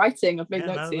Yeah. my own writing. I've made Yeah.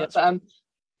 notes No, here, that's but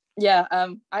yeah,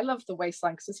 I love the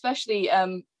Wasteland because especially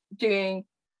doing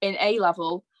in A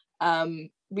level,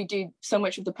 we do so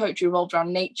much of the poetry revolved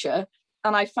around nature,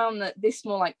 and I found that this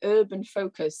more like urban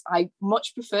focus I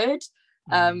much preferred,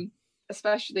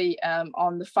 especially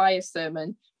on the fire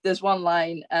sermon. There's one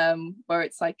line where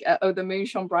it's like, "Oh, the moon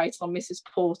shone bright on Mrs.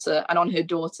 Porter and on her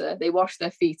daughter. They washed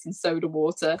their feet in soda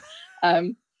water."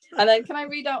 And then can I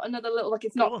read out another little, like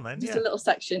it's Go not on then. just Yeah. a little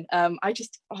section. I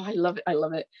love it. I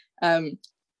love it.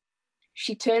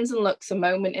 She turns and looks a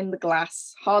moment in the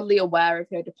glass, hardly aware of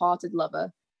her departed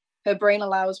lover. Her brain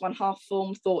allows one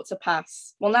half-formed thought to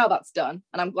pass. Well, now that's done,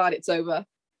 and I'm glad it's over.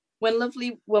 When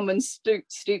lovely woman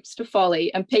stoops to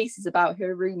folly and paces about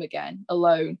her room again,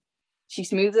 alone, she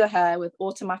smooths her hair with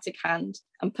automatic hand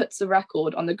and puts the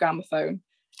record on the gramophone.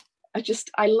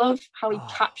 I love how he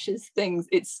captures things.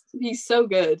 He's so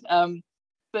good.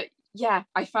 But yeah,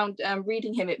 I found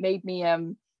reading him, it made me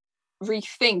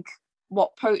rethink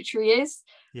what poetry is.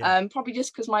 Yeah. Probably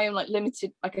just because my own like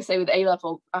limited, like I say with A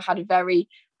level, I had a very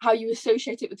how you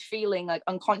associate it with feeling like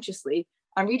unconsciously.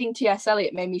 And reading T.S.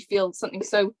 Eliot made me feel something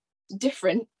so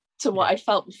different to what I'd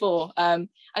felt before. And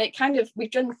it kind of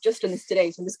we've just done this today,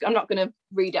 so I'm not going to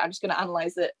read it. I'm just going to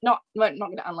analyze it. Not going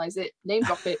to analyze it. Name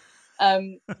drop it.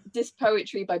 This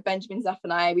poetry by Benjamin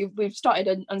Zephaniah. We've started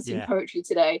an unseen poetry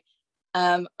today,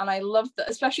 and I love that,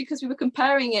 especially because we were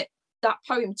comparing that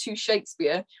poem to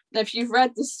Shakespeare. And if you've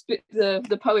read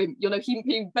the poem, you'll know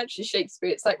he mentions Shakespeare.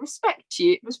 It's like respect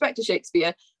to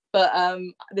Shakespeare, but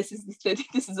this is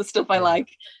the stuff I like.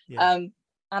 And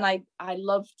I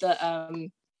loved that.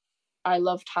 I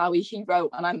loved how he wrote,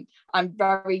 and I'm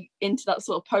very into that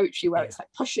sort of poetry where it's like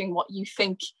pushing what you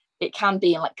think it can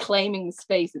be and like claiming the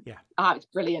space. It's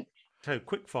brilliant. So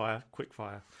quick fire.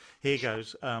 Here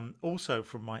goes. Also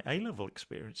from my A-level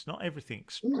experience, not everything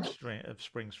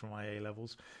springs from my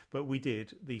A-levels, but we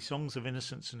did the Songs of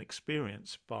Innocence and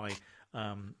Experience by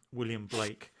William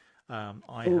Blake.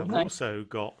 I have also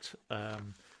got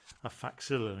a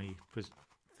facsimile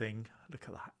thing. Look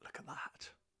at that.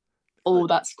 Oh,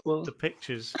 that's cool. The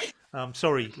pictures.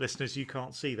 Sorry, listeners, you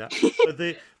can't see that.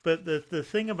 But the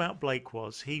thing about Blake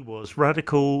was he was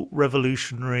radical,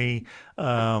 revolutionary,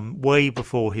 way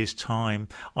before his time.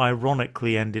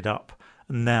 Ironically, ended up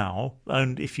now.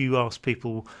 And if you ask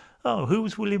people, oh, who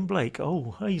was William Blake?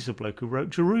 Oh, he's the bloke who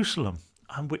wrote Jerusalem.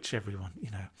 And which everyone,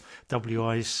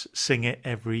 WIs sing it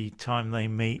every time they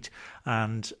meet,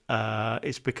 and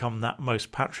it's become that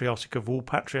most patriotic of all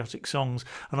patriotic songs.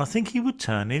 And I think he would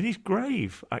turn in his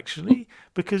grave, actually,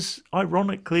 because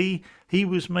ironically, he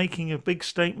was making a big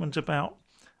statement about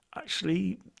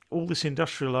actually all this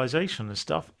industrialization and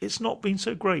stuff. It's not been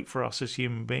so great for us as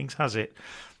human beings, has it?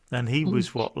 And he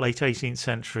was late 18th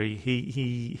century.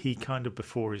 He kind of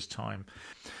before his time.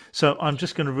 So I'm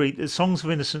just going to read the Songs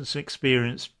of Innocence and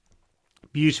Experience,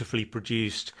 beautifully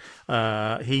produced.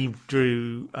 He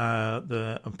drew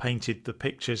and painted the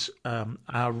pictures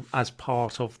as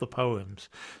part of the poems.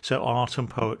 So art and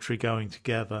poetry going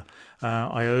together.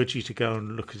 I urge you to go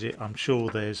and look at it. I'm sure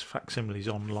there's facsimiles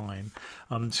online.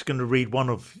 I'm just going to read one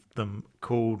of them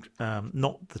called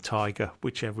Not the Tiger,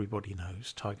 which everybody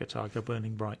knows. Tiger, tiger,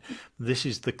 burning bright. This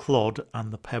is The Clod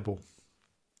and the Pebble.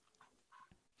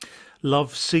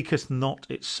 Love seeketh not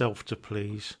itself to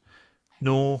please,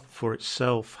 nor for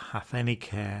itself hath any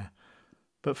care,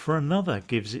 but for another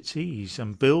gives its ease,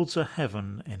 and builds a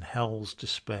heaven in hell's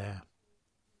despair.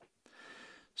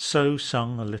 So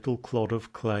sung a little clod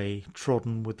of clay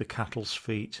trodden with the cattle's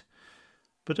feet,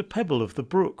 but a pebble of the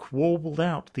brook warbled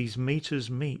out these meters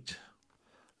meet.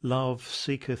 Love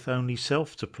seeketh only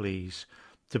self to please,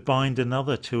 to bind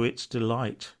another to its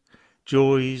delight,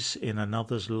 joys in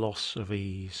another's loss of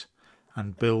ease,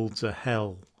 and builds a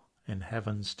hell in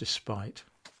heaven's despite.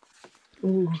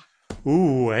 Ooh,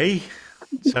 Ooh, eh?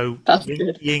 So that's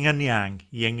good. yin and yang,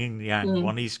 yin and yang. Mm.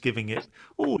 One is giving it,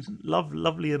 oh,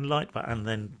 lovely and light, and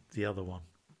then the other one.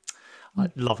 I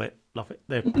love it, love it.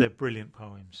 They're brilliant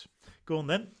poems. Go on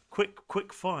then,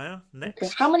 quick fire. Next.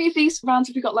 Okay. How many of these rounds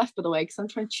have we got left, by the way? Because I'm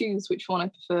trying to choose which one I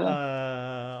prefer.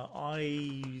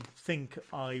 I think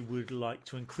I would like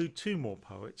to include two more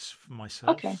poets for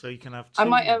myself. Okay. So you can have two. I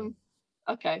might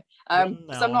okay.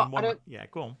 Because I'm not. I don't. Yeah,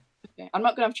 go on. Okay. I'm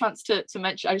not going to have a chance to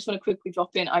mention. I just want to quickly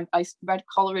drop in. I read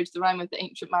Coleridge, The Rime of the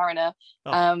Ancient Mariner.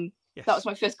 Yes. That was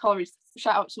my first Coleridge.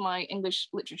 Shout out to my English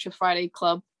Literature Friday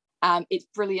club. It's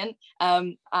brilliant.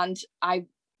 And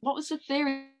what was the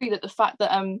theory that the fact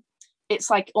that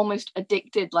it's like almost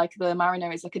addicted, like the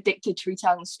mariner is like addicted to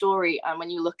retelling the story. And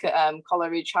when you look at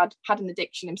Coleridge had an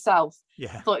addiction himself. Yeah.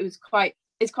 I thought it's quite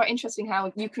interesting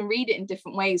how you can read it in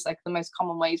different ways. Like the most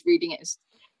common way is reading it as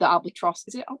the albatross.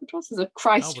 Is it albatross? Is a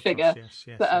Christ figure. Yes,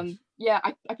 but yeah,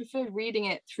 I prefer reading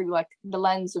it through like the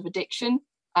lens of addiction.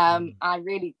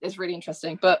 It's really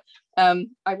interesting. But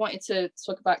I wanted to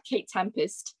talk about Kate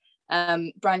Tempest,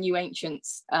 Brand New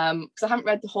Ancients, because I haven't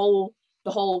read the whole.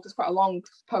 It's quite a long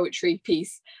poetry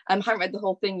piece. I haven't read the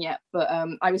whole thing yet, but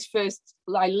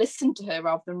I listened to her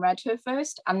rather than read her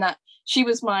first, and that she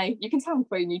was you can tell I'm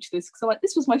very new to this because I'm like,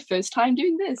 this was my first time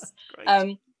doing this.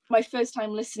 My first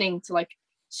time listening to like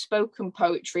spoken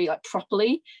poetry like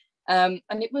properly. And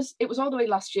it was all the way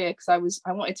last year because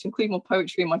I wanted to include more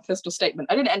poetry in my personal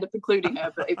statement. I didn't end up including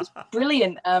her, but it was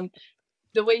brilliant.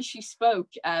 The way she spoke,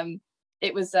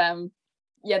 it was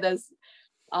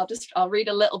I'll read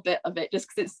a little bit of it just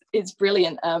because it's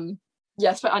brilliant.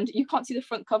 Yes, and you can't see the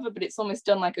front cover, but it's almost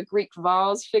done like a Greek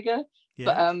vase figure. Yeah.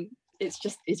 But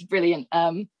it's brilliant.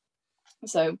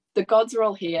 So the gods are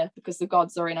all here because the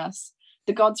gods are in us.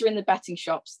 The gods are in the betting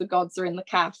shops. The gods are in the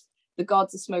cafe. The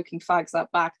gods are smoking fags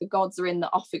out back. The gods are in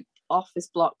the office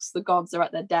blocks. The gods are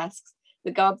at their desks. The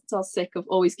gods are sick of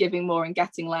always giving more and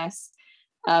getting less.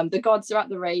 The gods are at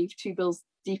the rave, 2 bills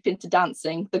deep into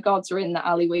dancing. The gods are in the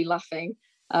alleyway laughing.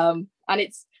 And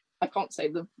I can't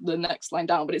say the next line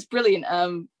down, but it's brilliant.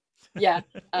 Well,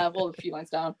 a few lines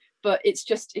down, but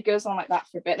it goes on like that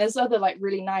for a bit. There's other like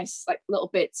really nice like little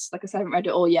bits. Like I said, I haven't read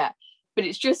it all yet, but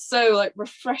it's just so like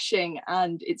refreshing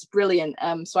and it's brilliant.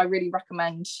 So I really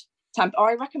recommend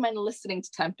I recommend listening to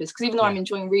Tempest because even though I'm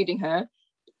enjoying reading her,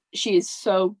 she is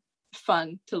so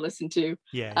fun to listen to.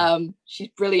 She's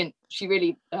brilliant. She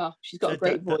really she's got a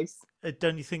great voice.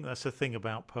 Don't you think that's the thing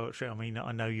about poetry? I mean,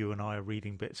 I know you and I are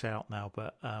reading bits out now,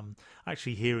 but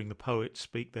actually hearing the poets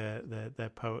speak their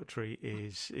poetry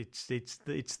is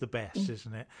it's the best,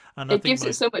 isn't it? And it gives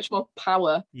it so much more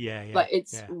power. Like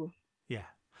it's yeah.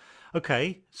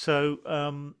 Okay, so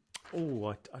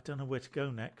I don't know where to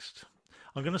go next.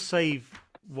 I'm going to save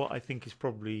what I think is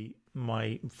probably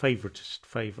my favorite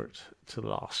to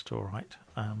last. All right.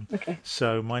 Okay.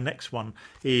 So my next one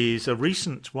is a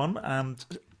recent one, and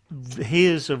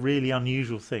here's a really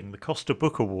unusual thing: the Costa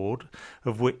Book Award,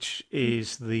 of which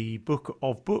is the book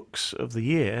of books of the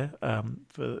year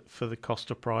for the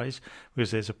Costa Prize,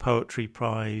 because there's a poetry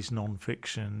prize,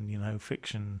 non-fiction,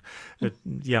 fiction,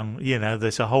 young,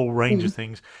 there's a whole range of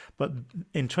things. But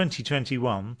in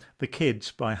 2021, The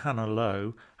Kids by Hannah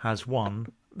Lowe has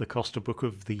won the Costa Book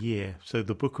of the Year, so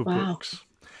the Book of Books.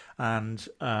 And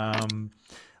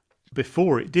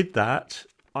before it did that,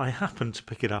 I happened to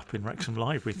pick it up in Wrexham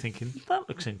Library thinking, that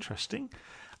looks interesting.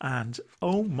 And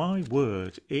oh my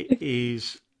word, it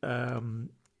is a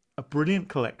brilliant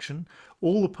collection.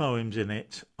 All the poems in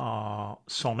it are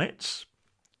sonnets,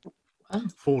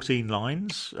 14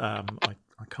 lines.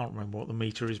 I can't remember what the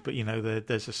meter is, but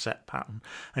there's a set pattern.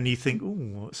 And you think,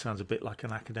 oh, it sounds a bit like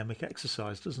an academic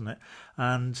exercise, doesn't it?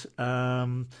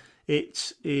 And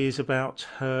it is about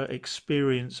her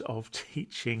experience of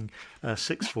teaching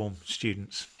sixth form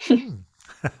students.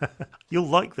 You'll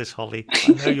like this, Holly.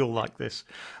 I know you'll like this.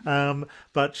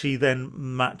 But she then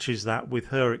matches that with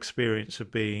her experience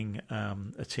of being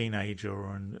a teenager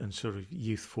and sort of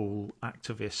youthful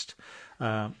activist.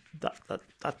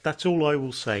 That's all I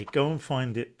will say. Go and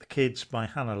find it, The Kids by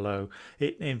Hannah Lowe.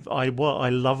 What I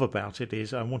love about it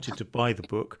is I wanted to buy the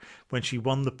book when she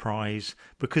won the prize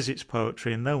because it's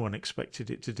poetry and no one expected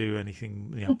it to do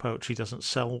anything. Poetry doesn't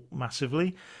sell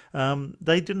massively.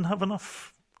 They didn't have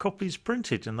enough copies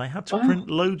printed, and they had to Wow. print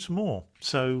loads more.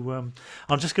 So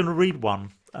I'm just going to read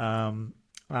one,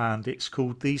 and it's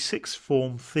called The Sixth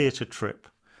Form Theatre Trip.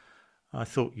 I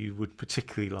thought you would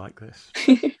particularly like this.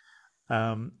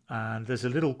 And there's a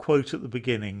little quote at the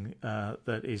beginning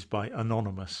that is by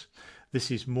Anonymous. This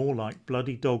is more like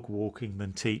bloody dog walking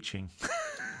than teaching.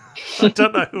 I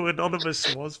don't know who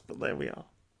Anonymous was, but there we are.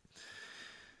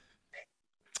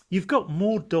 You've got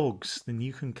more dogs than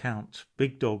you can count,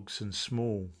 big dogs and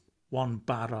small. One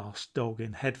badass dog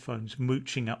in headphones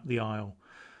mooching up the aisle.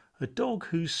 A dog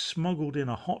who's smuggled in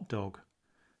a hot dog.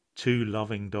 Two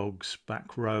loving dogs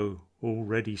back row,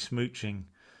 already smooching.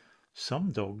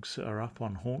 Some dogs are up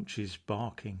on haunches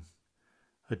barking.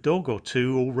 A dog or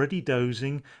two already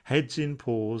dozing, heads in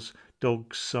paws,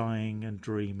 dogs sighing and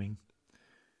dreaming.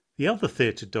 The other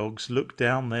theatre dogs look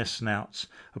down their snouts,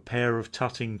 a pair of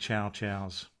tutting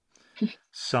chow-chows.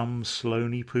 Some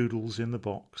slony poodles in the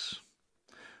box.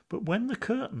 But when the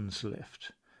curtains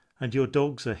lift and your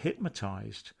dogs are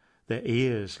hypnotised, their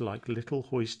ears like little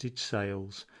hoisted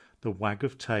sails, the wag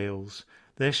of tails,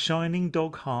 their shining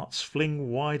dog hearts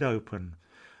fling wide open.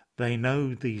 They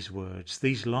know these words,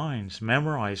 these lines,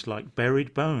 memorised like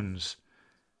buried bones.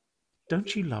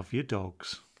 Don't you love your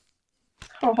dogs?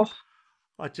 Oh,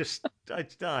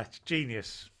 It's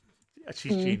genius.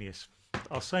 She's genius.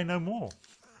 I'll say no more.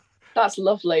 that's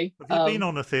lovely. Have you been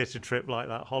on a theatre trip like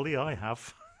that, Holly? I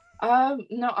have.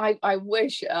 No, I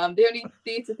wish. The only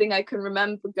theatre thing I can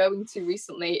remember going to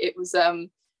recently, it was some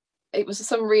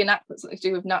reenactment, something to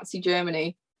do with Nazi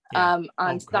Germany. Yeah. And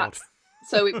Oh, God. that's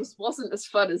so it wasn't as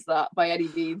fun as that by any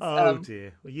means. Oh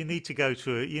dear! Well, you need to go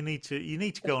to you need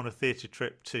to go on a theatre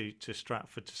trip to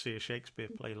Stratford to see a Shakespeare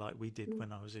play like we did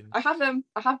when I was in. I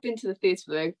have been to the theatre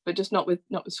though, but just not with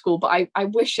school. But I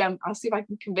wish I'll see if I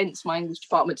can convince my English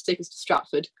department to take us to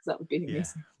Stratford, because that would be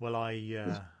amazing. Well,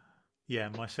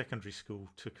 my secondary school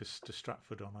took us to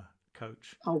Stratford on a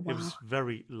coach. Oh wow! It was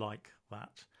very like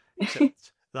that,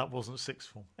 except that wasn't sixth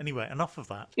form. Anyway, enough of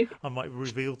that. I might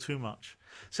reveal too much.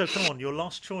 So come on, your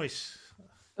last choice.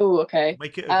 Oh, okay.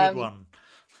 Make it a good one.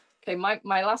 Okay, my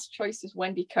last choice is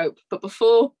Wendy Cope. But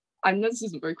before, I know this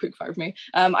isn't very quick fire for me.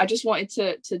 I just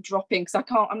wanted to drop in, because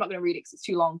I'm not going to read it because it's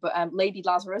too long. But Lady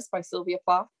Lazarus by Sylvia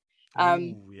Plath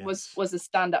was a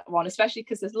standout one, especially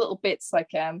because there's little bits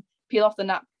like peel off the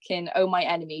napkin, oh my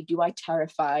enemy, do I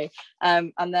terrify,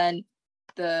 and then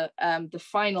the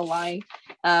final line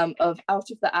of out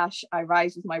of the ash I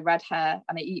rise with my red hair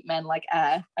and I eat men like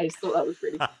air. I just thought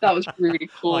that was really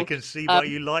cool. I can see why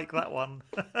you like that one.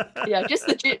 Yeah, just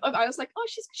I was like, oh,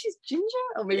 she's ginger,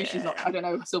 or maybe she's not. I don't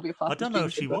know. Sylvia Plath. I don't know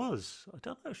if she was.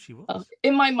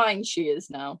 In my mind, she is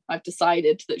now. I've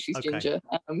decided that she's ginger.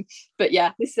 But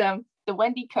yeah, this the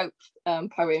Wendy Cope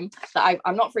poem that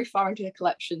I'm not very far into her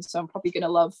collection, so I'm probably gonna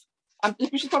love.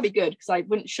 Which is probably good, because I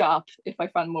wouldn't shut up if I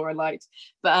found more I liked.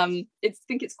 But I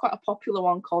think it's quite a popular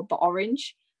one called The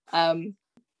Orange. At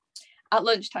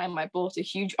lunchtime, I bought a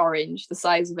huge orange. The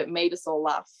size of it made us all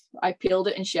laugh. I peeled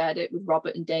it and shared it with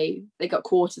Robert and Dave. They got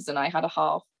quarters and I had a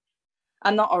half.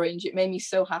 And that orange, it made me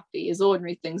so happy, as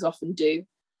ordinary things often do.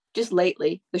 Just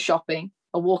lately, the shopping,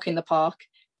 a walk in the park,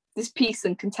 this peace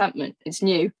and contentment, it's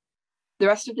new. The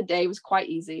rest of the day was quite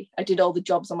easy. I did all the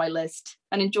jobs on my list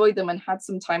and enjoyed them and had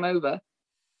some time over.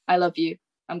 I love you.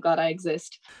 I'm glad I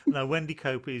exist. Now, Wendy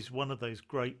Cope is one of those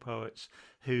great poets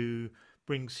who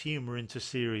brings humour into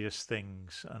serious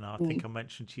things. And I think I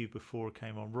mentioned to you before it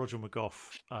came on, Roger McGough,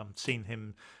 seen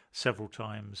him several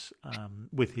times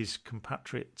with his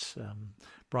compatriots,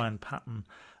 Brian Patton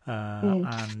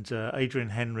and Adrian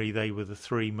Henry. They were the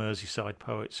three Merseyside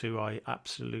poets who I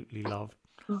absolutely loved.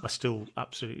 I still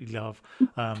absolutely love.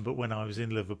 But when I was in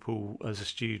Liverpool as a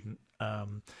student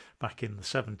back in the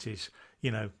 70s,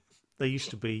 they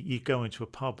used to be, you'd go into a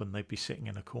pub and they'd be sitting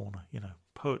in a corner.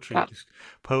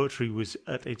 Poetry was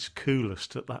at its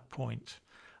coolest at that point.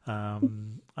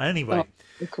 Anyway,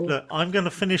 cool. Look, I'm going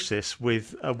to finish this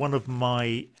with one of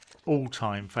my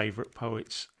all-time favourite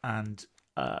poets, and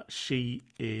she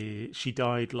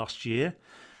died last year.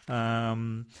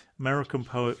 American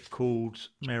poet called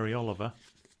Mary Oliver,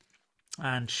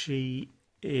 and she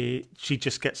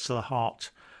just gets to the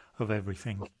heart of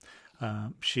everything.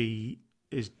 She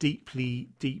is deeply,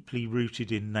 deeply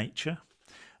rooted in nature,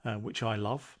 which I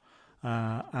love,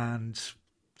 and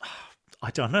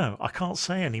I don't know. I can't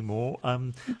say anymore.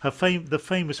 The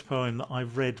famous poem that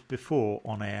I've read before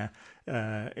on air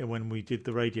when we did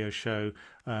the radio show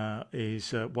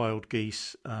is Wild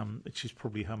Geese, which is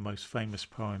probably her most famous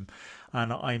poem.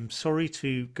 And I'm sorry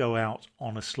to go out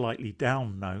on a slightly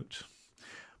down note,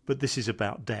 but this is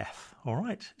about death. All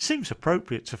right, seems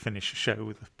appropriate to finish a show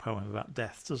with a poem about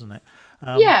death, doesn't it?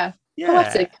 Yeah,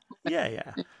 poetic.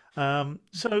 Yeah.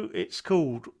 So it's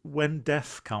called When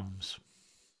Death Comes.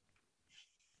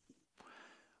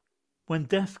 When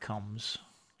death comes,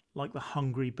 like the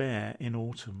hungry bear in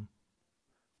autumn,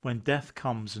 when death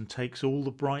comes and takes all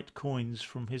the bright coins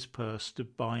from his purse to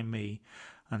buy me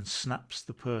and snaps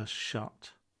the purse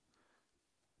shut,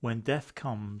 when death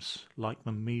comes like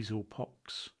the measle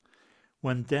pox,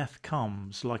 when death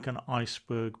comes like an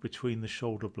iceberg between the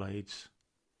shoulder blades,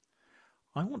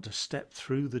 I want to step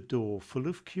through the door full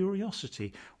of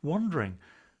curiosity, wondering,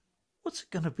 what's it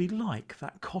going to be like,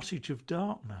 that cottage of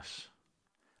darkness?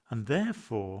 And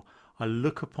therefore I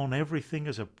look upon everything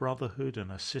as a brotherhood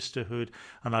and a sisterhood,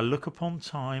 and I look upon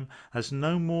time as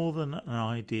no more than an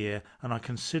idea, and I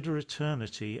consider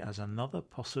eternity as another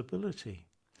possibility.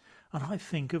 And I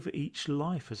think of each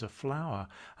life as a flower,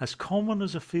 as common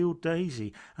as a field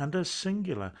daisy, and as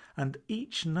singular, and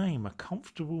each name a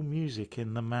comfortable music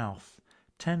in the mouth,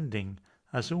 tending,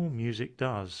 as all music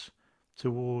does,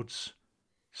 towards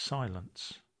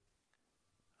silence.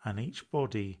 And each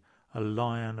body a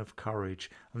lion of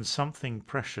courage, and something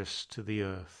precious to the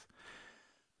earth.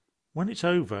 When it's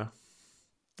over,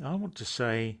 I want to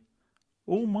say,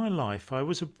 all my life I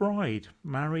was a bride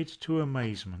married to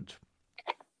amazement.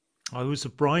 I was a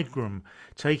bridegroom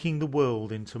taking the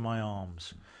world into my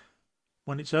arms.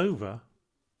 When it's over,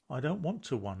 I don't want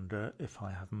to wonder if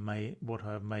I have made what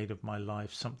I have made of my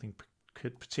life something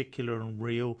particular and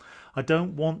real. I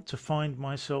don't want to find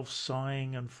myself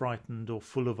sighing and frightened or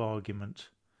full of argument.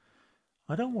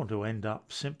 I don't want to end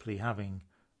up simply having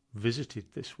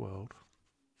visited this world.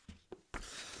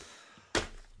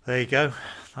 There you go.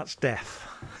 That's death.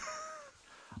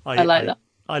 I like that.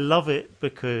 I love it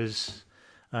because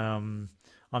I'm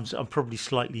probably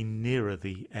slightly nearer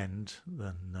the end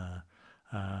than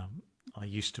I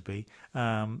used to be.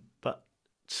 But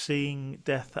seeing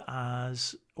death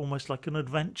as almost like an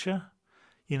adventure,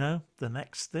 the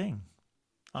next thing.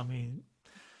 I mean,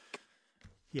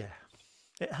 yeah.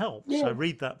 It helps. Yeah. I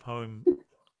read that poem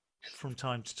from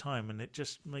time to time, and it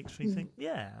just makes me think,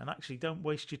 and actually don't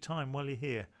waste your time while you're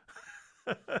here.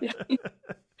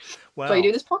 Well, so you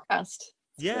do this podcast.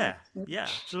 Yeah,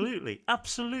 absolutely,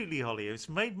 Holly. It's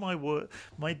made my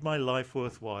life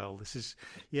worthwhile.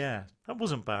 That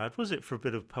wasn't bad, was it, for a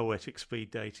bit of poetic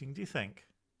speed dating? Do you think?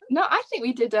 No, I think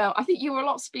we did. I think you were a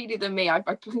lot speedier than me. I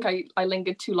think I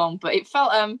lingered too long, but it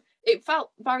felt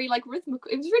very like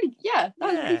rhythmical. It was really, that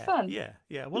was really fun. Yeah.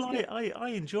 Well, I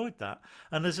enjoyed that.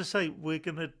 And as I say, we're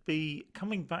going to be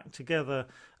coming back together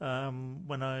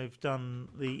when I've done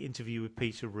the interview with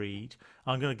Peter Reid.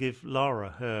 I'm going to give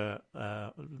Lara her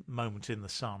moment in the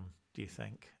sun. Do you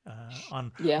think?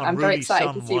 I'm really very excited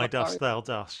sun, to see why what dost thou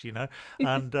dust?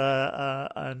 And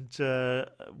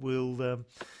we'll.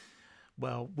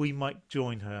 Well, we might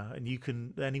join her,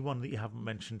 and anyone that you haven't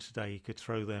mentioned today, you could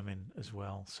throw them in as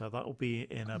well. So that will be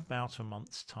in about a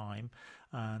month's time.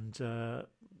 And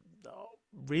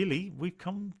really, we've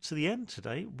come to the end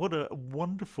today. What a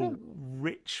wonderful,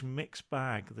 rich mixed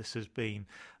bag this has been.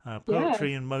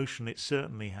 Poetry in motion, it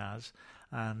certainly has.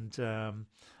 And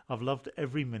I've loved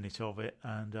every minute of it.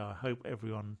 And I hope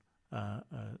everyone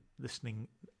listening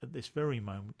at this very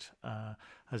moment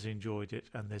has enjoyed it.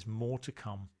 And there's more to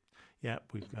come. Yeah,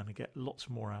 we're going to get lots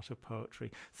more out of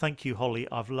poetry. Thank you, Holly.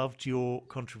 I've loved your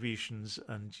contributions,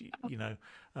 and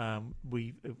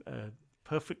we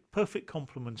perfect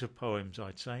complement of poems,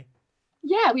 I'd say.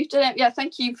 Yeah, we've done it. Yeah,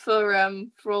 thank you for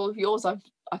all of yours. I've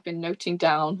been noting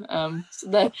down. It's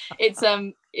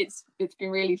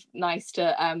been really nice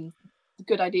to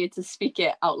good idea to speak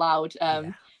it out loud.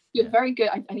 You're very good.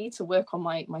 I need to work on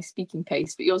my speaking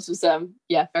pace, but yours was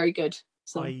very good.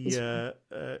 So I'll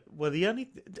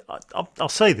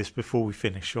say this before we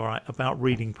finish, all right, about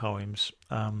reading poems.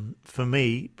 For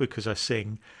me, because I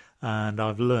sing, and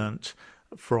I've learnt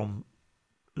from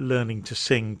learning to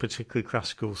sing, particularly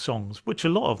classical songs, which a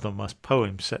lot of them are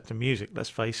poems set to music. Let's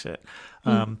face it.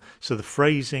 So the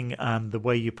phrasing and the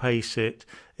way you pace it,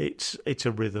 it's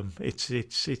a rhythm. It's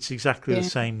exactly the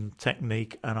same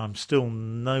technique, and I'm still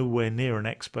nowhere near an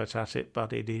expert at it.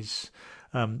 But it is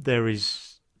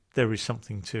there is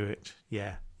something to it.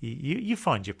 Yeah, you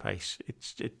find your pace.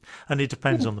 And it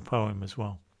depends on the poem as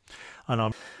well.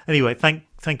 And anyway, thank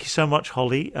you so much,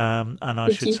 Holly. And I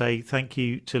should say thank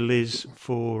you to Liz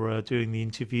for doing the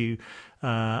interview.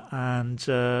 And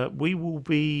we will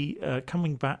be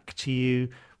coming back to you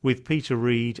with Peter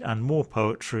Reid and more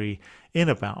poetry in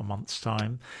about a month's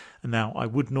time. And now, I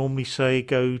would normally say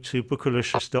go to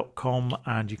bookalicious.com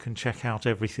and you can check out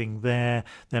everything there.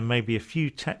 There may be a few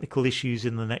technical issues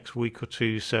in the next week or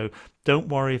two, so don't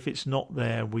worry if it's not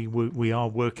there. We are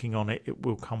working on it. It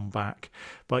will come back.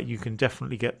 But you can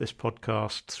definitely get this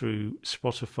podcast through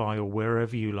Spotify or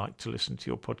wherever you like to listen to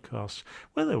your podcasts,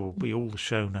 where there will be all the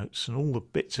show notes and all the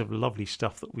bits of lovely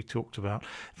stuff that we talked about.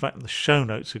 In fact, the show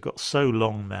notes have got so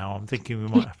long now, I'm thinking we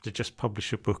might have to just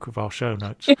publish a book of our show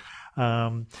notes.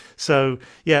 So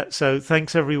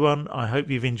thanks everyone. I hope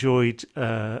you've enjoyed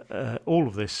all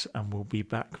of this, and we'll be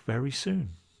back very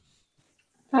soon.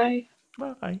 Bye.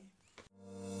 Bye.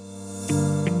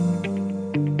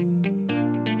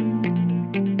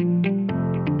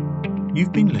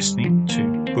 You've been listening to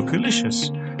Bookalicious,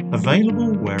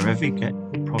 available wherever you get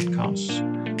your podcasts.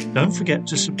 Don't forget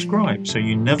to subscribe so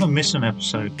you never miss an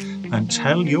episode, and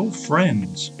tell your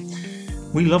friends.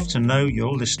 We love to know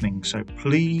you're listening, so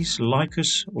please like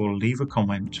us or leave a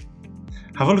comment.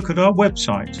 Have a look at our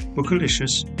website,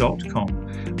 bookalicious.com,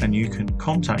 and you can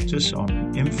contact us on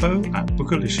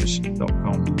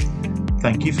info@bookalicious.com.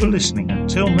 Thank you for listening.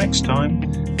 Until next time,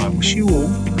 I wish you all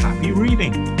happy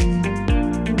reading.